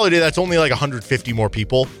in reality that's only 150 more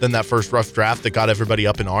people than that first rough draft that got everybody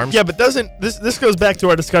up in arms. Yeah, but doesn't this goes back to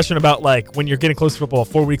our discussion about when you're getting close to football,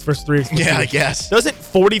 4 weeks versus 3 weeks? Yeah, I guess. Doesn't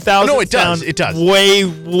 40,000 No, it does. sound It does.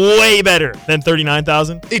 way better than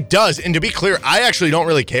 39,000? It does. And to be clear, I actually don't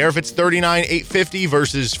really care if it's 39,850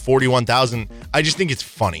 versus 41,000. I just think it's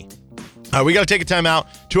funny. We got to take a time out.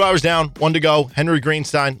 2 hours down, 1 to go. Henry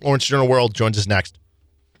Greenstein, Lawrence Journal World, joins us next.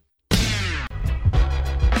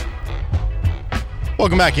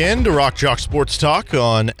 Welcome back in to Rock Chalk Sports Talk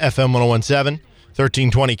on FM 1017,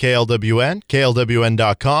 1320 KLWN,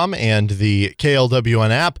 KLWN.com, and the KLWN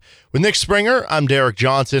app. With Nick Springer, I'm Derek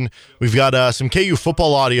Johnson. We've got some KU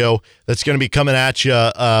football audio that's going to be coming at you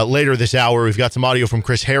later this hour. We've got some audio from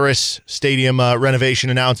Chris Harris, stadium renovation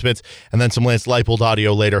announcements, and then some Lance Leipold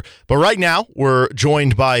audio later. But right now, we're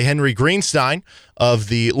joined by Henry Greenstein of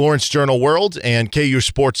the Lawrence Journal-World and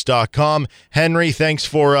KUSports.com. Henry, thanks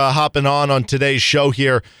for hopping on today's show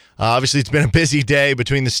here. Obviously, it's been a busy day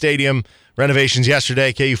between the stadium renovations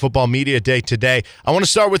yesterday, KU Football Media Day today. I want to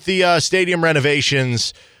start with the stadium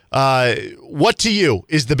renovations. What to you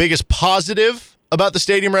is the biggest positive about the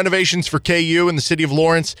stadium renovations for KU and the city of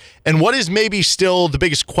Lawrence, and what is maybe still the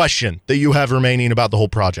biggest question that you have remaining about the whole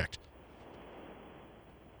project?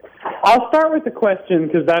 I'll start with the question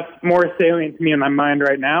because that's more salient to me in my mind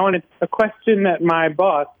right now, and it's a question that my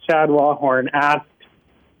boss, Chad Wallhorn, asked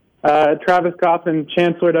Travis Goff and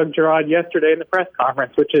Chancellor Doug Girard yesterday in the press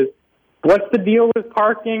conference, which is, what's the deal with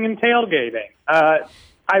parking and tailgating?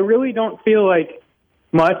 I really don't feel like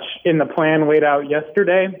much in the plan laid out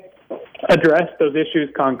yesterday addressed those issues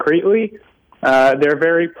concretely. They're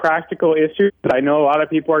very practical issues that I know a lot of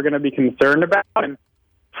people are going to be concerned about, and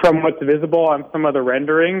from what's visible on some of the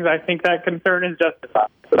renderings, I think that concern is justified.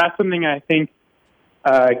 So that's something I think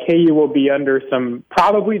KU will be under some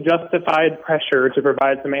probably justified pressure to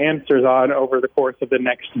provide some answers on over the course of the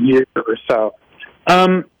next year or so.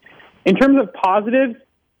 In terms of positives,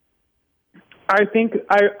 I think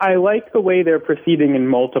I like the way they're proceeding in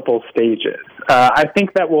multiple stages. I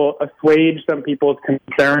think that will assuage some people's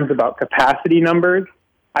concerns about capacity numbers.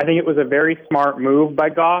 I think it was a very smart move by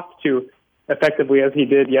Goff to effectively, as he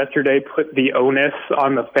did yesterday, put the onus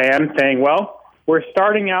on the fan, saying, well, we're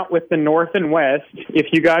starting out with the North and West. If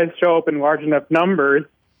you guys show up in large enough numbers,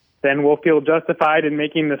 then we'll feel justified in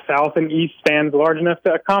making the South and East stands large enough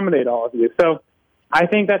to accommodate all of you. So I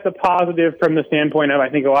think that's a positive from the standpoint of I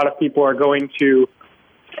think a lot of people are going to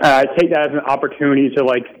take that as an opportunity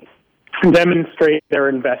to demonstrate their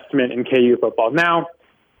investment in KU football. Now,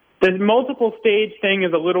 the multiple stage thing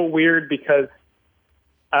is a little weird because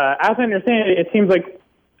as I understand it, it seems like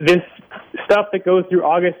this stuff that goes through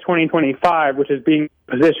August 2025, which is being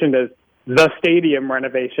positioned as the stadium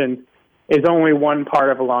renovation, is only one part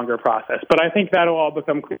of a longer process. But I think that'll all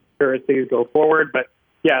become clearer as things go forward. But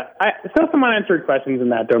yeah, still some unanswered questions in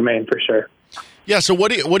that domain for sure. Yeah, so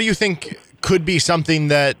what do you think could be something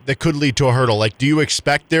that could lead to a hurdle? Like, do you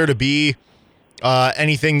expect there to be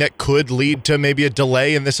anything that could lead to maybe a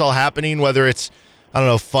delay in this all happening, whether it's, I don't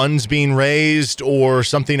know, funds being raised or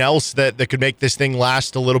something else that could make this thing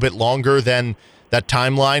last a little bit longer than that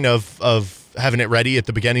timeline of having it ready at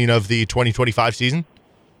the beginning of the 2025 season?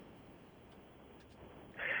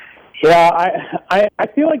 Yeah, I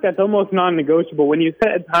feel like that's almost non-negotiable. When you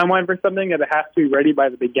set a timeline for something that it has to be ready by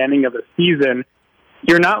the beginning of the season,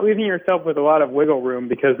 you're not leaving yourself with a lot of wiggle room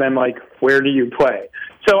because then, where do you play?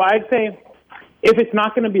 So I'd say if it's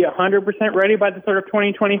not going to be 100% ready by the sort of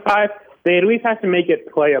 2025, they at least have to make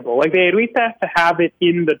it playable. They at least have to have it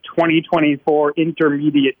in the 2024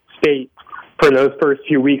 intermediate state for those first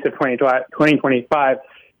few weeks of 2025,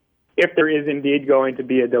 if there is indeed going to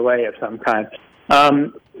be a delay of some kind.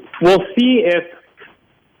 We'll see if,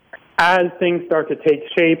 as things start to take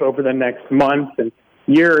shape over the next month and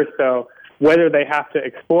year or so, whether they have to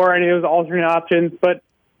explore any of those alternate options. But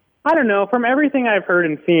I don't know. From everything I've heard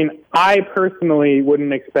and seen, I personally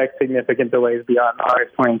wouldn't expect significant delays beyond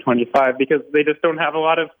August 2025 because they just don't have a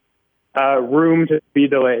lot of room to be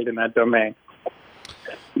delayed in that domain.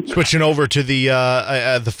 Switching over to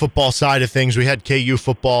the football side of things, we had KU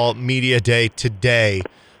Football Media Day today.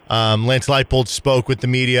 Lance Leipold spoke with the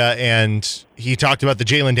media, and he talked about the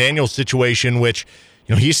Jalen Daniels situation, which,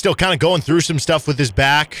 he's still kind of going through some stuff with his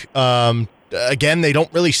back. Again, they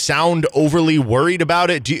don't really sound overly worried about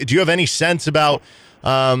it. Do you have any sense about,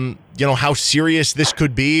 how serious this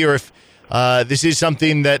could be, or if this is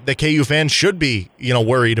something that the KU fans should be,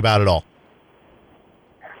 worried about at all?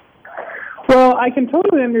 Well, I can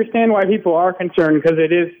totally understand why people are concerned because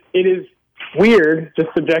it is weird, just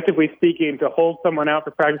subjectively speaking, to hold someone out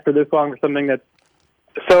for practice for this long for something that's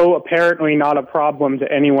so apparently not a problem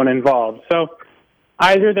to anyone involved. So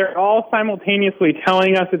either they're all simultaneously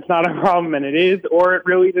telling us it's not a problem and it is, or it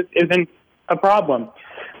really just isn't a problem.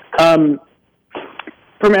 From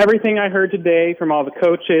everything I heard today, from all the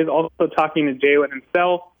coaches, also talking to Jalen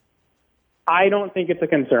himself, I don't think it's a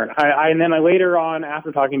concern. And then later on,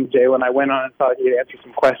 after talking to Jalen, I went on and thought he'd answer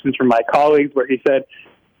some questions from my colleagues where he said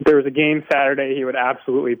if there was a game Saturday, he would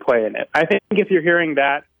absolutely play in it. I think if you're hearing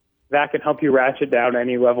that, that can help you ratchet down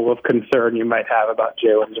any level of concern you might have about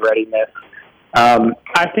Jalen's readiness.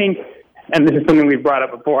 I think, and this is something we've brought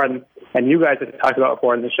up before, and you guys have talked about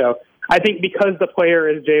before in the show, I think because the player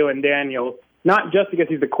is Jalen Daniels, not just because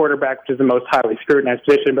he's the quarterback, which is the most highly scrutinized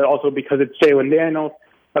position, but also because it's Jalen Daniels,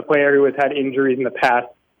 a player who has had injuries in the past,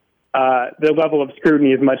 the level of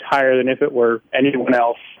scrutiny is much higher than if it were anyone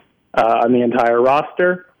else on the entire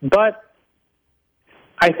roster. But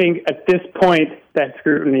I think at this point, that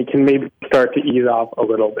scrutiny can maybe start to ease off a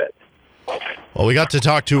little bit. Well, we got to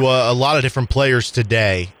talk to a lot of different players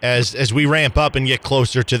today as we ramp up and get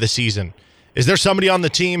closer to the season. Is there somebody on the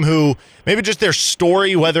team who maybe just their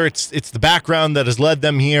story, whether it's the background that has led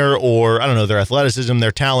them here or, I don't know, their athleticism,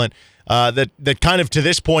 their talent, that kind of to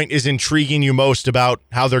this point is intriguing you most about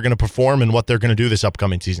how they're going to perform and what they're going to do this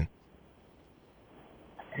upcoming season?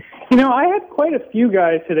 You know, I had quite a few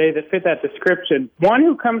guys today that fit that description. One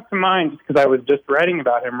who comes to mind, just because I was just writing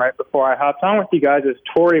about him right before I hopped on with you guys, is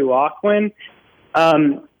Torrey Laughlin.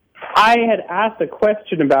 I had asked a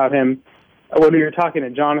question about him when we were talking to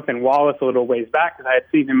Jonathan Wallace a little ways back, because I had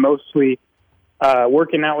seen him mostly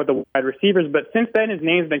working out with the wide receivers. But since then, his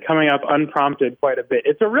name's been coming up unprompted quite a bit.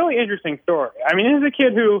 It's a really interesting story. I mean, this is a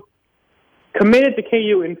kid who committed to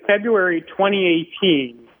KU in February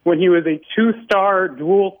 2018 when he was a two-star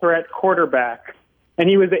dual-threat quarterback, and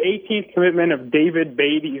he was the 18th commitment of David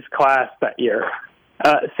Beatty's class that year.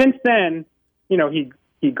 Since then, you know,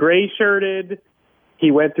 he gray-shirted. He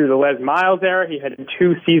went through the Les Miles era. He had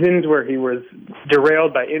 2 seasons where he was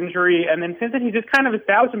derailed by injury. And then since then, he just kind of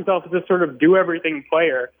established himself as a sort of do-everything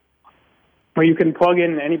player where you can plug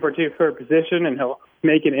in any particular position and he'll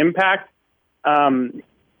make an impact.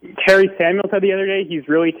 Terry Samuel said the other day he's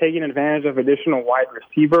really taking advantage of additional wide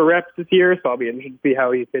receiver reps this year, so I'll be interested to see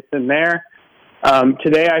how he fits in there.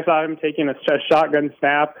 Today I saw him taking a shotgun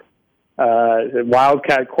snap,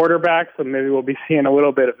 Wildcat quarterback, so maybe we'll be seeing a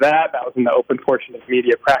little bit of that. That was in the open portion of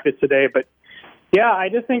media practice today. But, yeah, I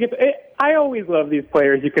just think I always love these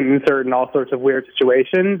players you can insert in all sorts of weird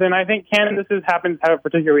situations, and I think Kansas happens to have a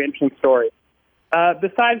particularly interesting story.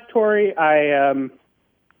 Besides Torrey, I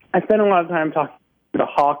spent a lot of time talking to the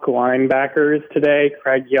Hawk linebackers today,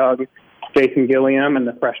 Craig Young, Jason Gilliam, and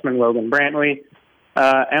the freshman Logan Brantley.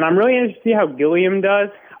 And I'm really interested to see how Gilliam does.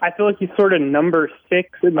 I feel like he's sort of number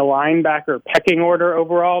 6 in the linebacker pecking order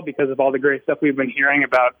overall because of all the great stuff we've been hearing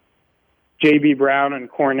about J.B. Brown and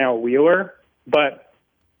Cornell Wheeler. But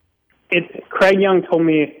Craig Young told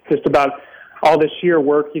me just about all the sheer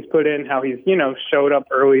work he's put in, how he's, showed up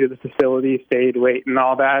early to the facility, stayed late and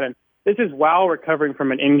all that. And this is while recovering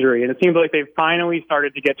from an injury. And it seems like they've finally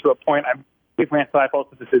started to get to a point. I believe Lance Leib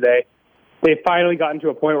posted this today. They've finally gotten to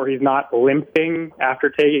a point where he's not limping after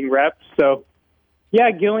taking reps. So, yeah,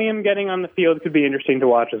 Gilliam getting on the field could be interesting to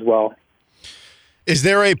watch as well. Is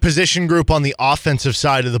there a position group on the offensive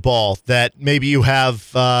side of the ball that maybe you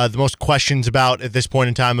have the most questions about at this point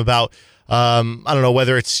in time about, I don't know,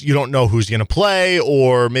 whether it's you don't know who's going to play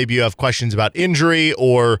or maybe you have questions about injury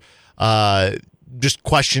or just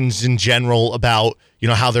questions in general about,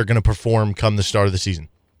 how they're going to perform come the start of the season?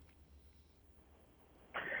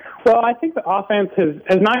 Well, I think the offense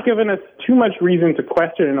has not given us too much reason to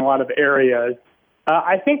question in a lot of areas.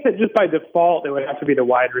 I think that just by default, it would have to be the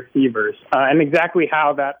wide receivers. And exactly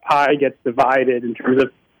how that pie gets divided in terms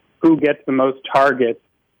of who gets the most targets.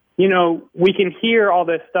 We can hear all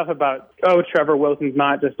this stuff about, Trevor Wilson's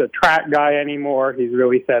not just a track guy anymore. He's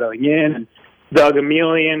really settling in. And Doug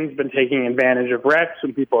Emelian's been taking advantage of reps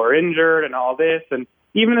when people are injured and all this. And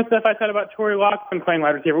even the stuff I said about Torrey Laughlin playing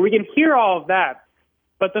wide receiver, we can hear all of that.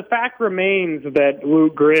 But the fact remains that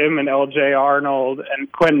Luke Grimm and L.J. Arnold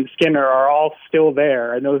and Quentin Skinner are all still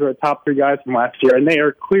there, and those are the top 3 guys from last year, and they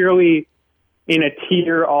are clearly in a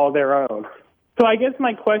tier all their own. So I guess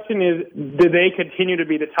my question is, do they continue to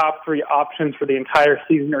be the top 3 options for the entire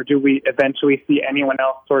season, or do we eventually see anyone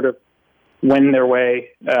else sort of win their way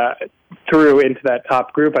through into that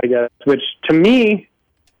top group, I guess, which to me,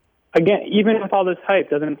 again, even with all this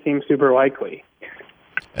hype, doesn't seem super likely.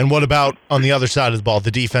 And what about on the other side of the ball, the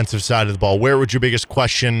defensive side of the ball? Where would your biggest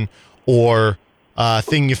question or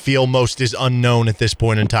thing you feel most is unknown at this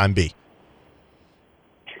point in time be?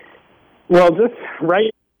 Well, just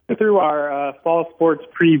right through our fall sports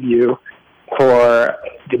preview for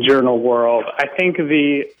the Journal World, I think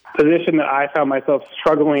the position that I found myself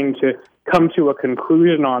struggling to come to a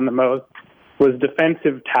conclusion on the most was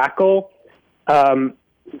defensive tackle.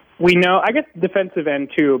 We know, I guess defensive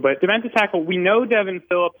end too, but defensive tackle, we know Devin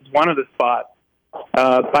Phillips is one of the spots.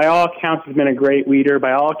 By all accounts, he's been a great leader.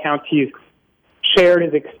 By all accounts, he's shared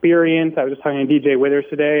his experience. I was just talking to DJ Withers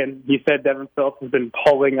today, and he said Devin Phillips has been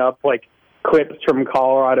pulling up clips from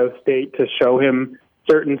Colorado State to show him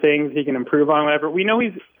certain things he can improve on, whatever. We know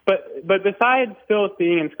he's But besides still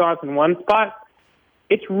seeing ensconced in one spot,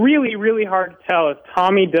 it's really, really hard to tell if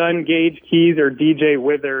Tommy Dunn, Gage Keys, or DJ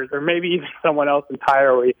Withers, or maybe even someone else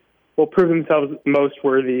entirely, will prove themselves most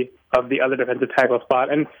worthy of the other defensive tackle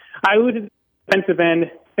spot. And I alluded to the defensive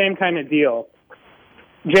end, same kind of deal.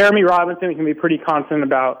 Jeremy Robinson we can be pretty confident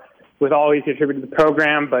about with all he's contributed to the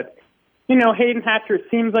program, but Hayden Hatcher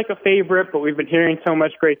seems like a favorite, but we've been hearing so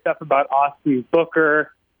much great stuff about Austin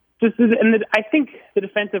Booker. I think the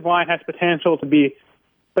defensive line has potential to be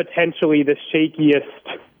potentially the shakiest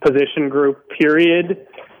position group, period,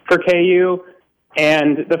 for KU.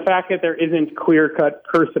 And the fact that there isn't clear-cut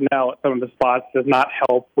personnel at some of the spots does not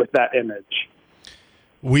help with that image.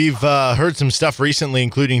 We've heard some stuff recently,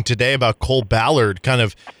 including today, about Cole Ballard kind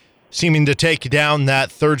of seeming to take down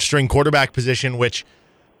that third-string quarterback position, which,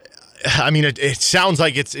 I mean, it sounds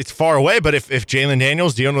like it's far away, but if Jalen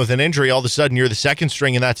Daniels dealing with an injury, all of a sudden you're the second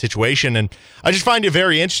string in that situation. And I just find it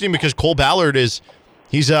very interesting because Cole Ballard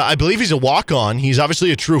I believe he's a walk-on. He's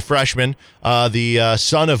obviously a true freshman, the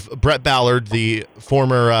son of Brett Ballard, the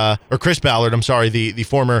former, or Chris Ballard, I'm sorry, the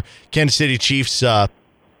former Kansas City Chiefs, I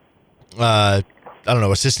don't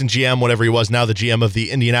know, assistant GM, whatever he was, now the GM of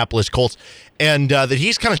the Indianapolis Colts, and that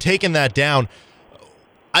he's kind of taken that down.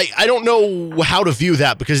 I don't know how to view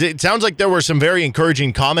that because it sounds like there were some very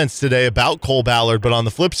encouraging comments today about Cole Ballard, but on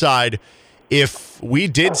the flip side, if we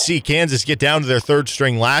did see Kansas get down to their third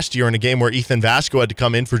string last year in a game where Ethan Vasco had to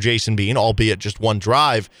come in for Jason Bean, albeit just one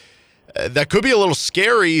drive, that could be a little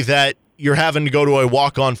scary that you're having to go to a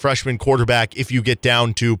walk-on freshman quarterback if you get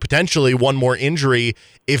down to potentially one more injury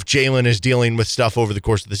if Jalen is dealing with stuff over the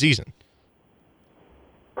course of the season.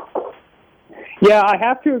 Yeah, I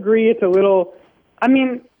have to agree. It's a little, I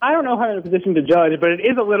don't know how I'm in a position to judge, but it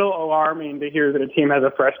is a little alarming to hear that a team has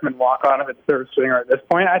a freshman walk-on of its third stringer at this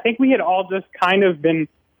point. I think we had all just kind of been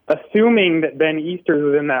assuming that Ben Easters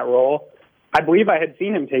was in that role. I believe I had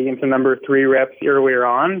seen him taking some number 3 reps earlier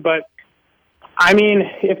on, but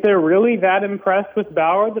if they're really that impressed with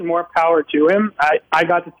Ballard, then more power to him. I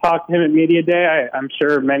got to talk to him at Media Day. I'm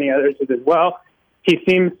sure many others did as well. He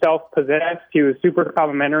seemed self-possessed. He was super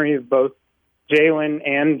complimentary of both Jalen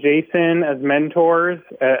and Jason as mentors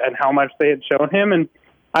and how much they had shown him, and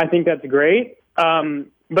I think that's great.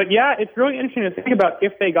 But yeah, it's really interesting to think about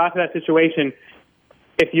if they got to that situation.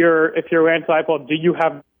 If you're Lance Leipold, do you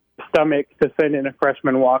have the stomach to send in a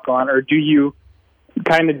freshman walk-on, or do you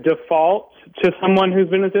kind of default to someone who's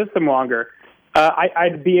been in the system longer?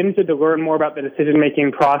 I'd be interested to learn more about the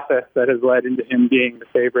decision-making process that has led into him being the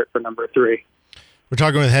favorite for number 3. We're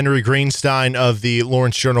talking with Henry Greenstein of the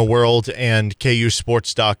Lawrence Journal-World and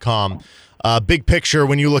KUSports.com. Big picture,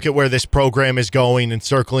 when you look at where this program is going and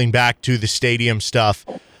circling back to the stadium stuff,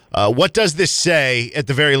 what does this say, at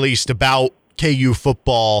the very least, about KU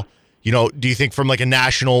football? Do you think from like a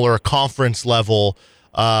national or a conference level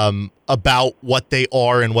about what they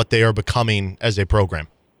are and what they are becoming as a program?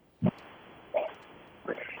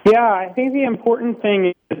 Yeah, I think the important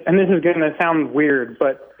thing is, and this is going to sound weird,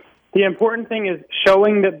 but the important thing is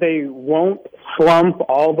showing that they won't slump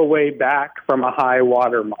all the way back from a high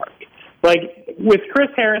water mark. Like with Chris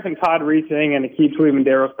Harris and Todd Reesing and Akeem Tlaib and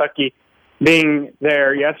Darryl Stuckey being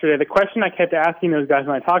there yesterday, the question I kept asking those guys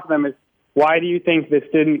when I talked to them is, why do you think this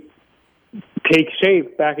didn't take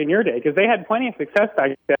shape back in your day? Because they had plenty of success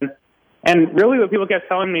back then. And really what people kept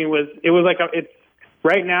telling me was it's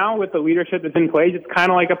right now with the leadership that's in place, it's kind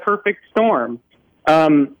of like a perfect storm.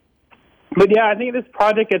 But yeah, I think if this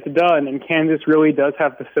project gets done and Kansas really does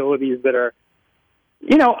have facilities that are,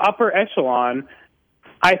 upper echelon,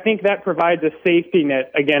 I think that provides a safety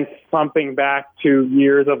net against slumping back to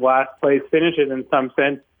years of last place finishes in some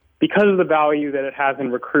sense because of the value that it has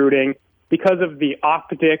in recruiting, because of the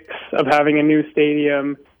optics of having a new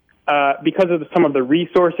stadium, because of some of the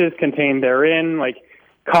resources contained therein, like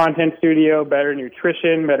content studio, better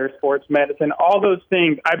nutrition, better sports medicine, all those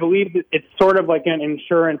things. I believe that it's sort of like an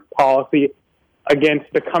insurance policy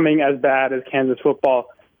against becoming as bad as Kansas football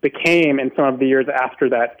became in some of the years after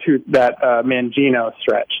that Mangino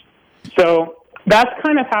stretch. So that's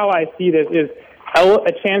kind of how I see this, is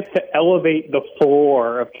a chance to elevate the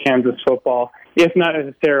floor of Kansas football, if not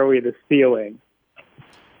necessarily the ceiling.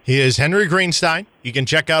 He is Henry Greenstein. You can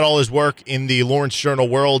check out all his work in the Lawrence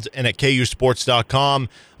Journal-World and at KUSports.com.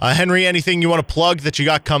 Henry, anything you want to plug that you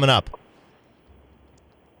got coming up?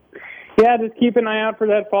 Yeah, just keep an eye out for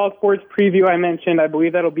that fall sports preview I mentioned. I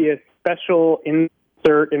believe that'll be a special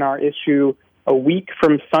insert in our issue a week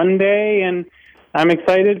from Sunday, and I'm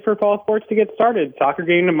excited for fall sports to get started. Soccer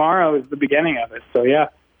game tomorrow is the beginning of it, so yeah.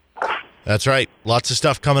 That's right. Lots of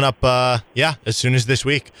stuff coming up, as soon as this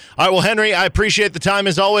week. All right, well, Henry, I appreciate the time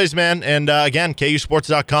as always, man. And again,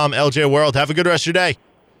 KUSports.com, LJ World. Have a good rest of your day.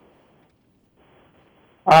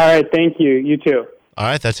 All right, thank you. You too. All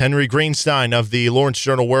right, that's Henry Greenstein of the Lawrence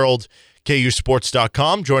Journal World,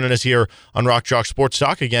 KUSports.com, joining us here on Rock Chalk Sports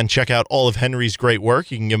Talk. Again, check out all of Henry's great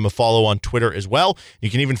work. You can give him a follow on Twitter as well.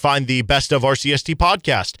 You can even find the Best of RCST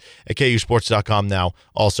podcast at KUSports.com now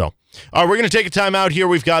also. All right, we're going to take a time out here.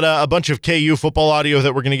 We've got a bunch of KU football audio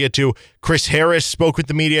that we're going to get to. Chris Harris spoke with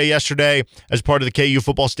the media yesterday as part of the KU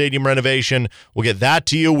football stadium renovation. We'll get that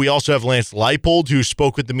to you. We also have Lance Leipold, who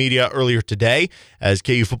spoke with the media earlier today as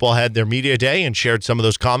KU football had their media day and shared some of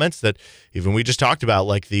those comments that even we just talked about,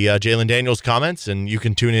 like the Jalen Daniels comments, and you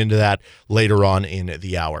can tune into that later on in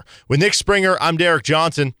the hour. With Nick Springer, I'm Derek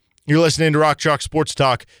Johnson. You're listening to Rock Chalk Sports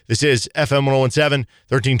Talk. This is FM 1017,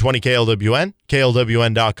 1320 KLWN,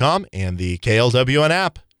 KLWN.com, and the KLWN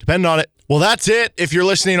app. Depend on it. Well, that's it. If you're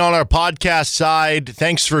listening on our podcast side,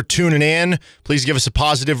 thanks for tuning in. Please give us a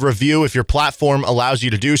positive review if your platform allows you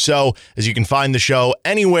to do so, as you can find the show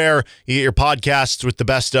anywhere you get your podcasts with the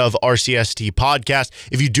Best of RCST podcast.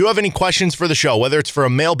 If you do have any questions for the show, whether it's for a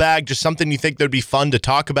mailbag, just something you think that would be fun to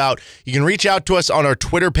talk about, you can reach out to us on our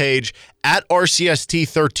Twitter page at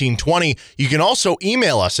RCST1320. You can also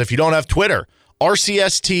email us if you don't have Twitter.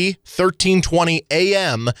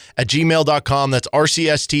 RCST1320am at gmail.com. That's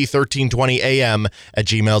RCST1320am at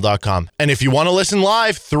gmail.com. And if you want to listen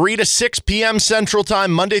live, 3 to 6 p.m. Central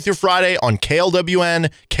Time, Monday through Friday on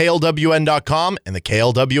KLWN, KLWN.com, and the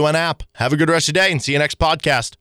KLWN app. Have a good rest of your day and see you next podcast.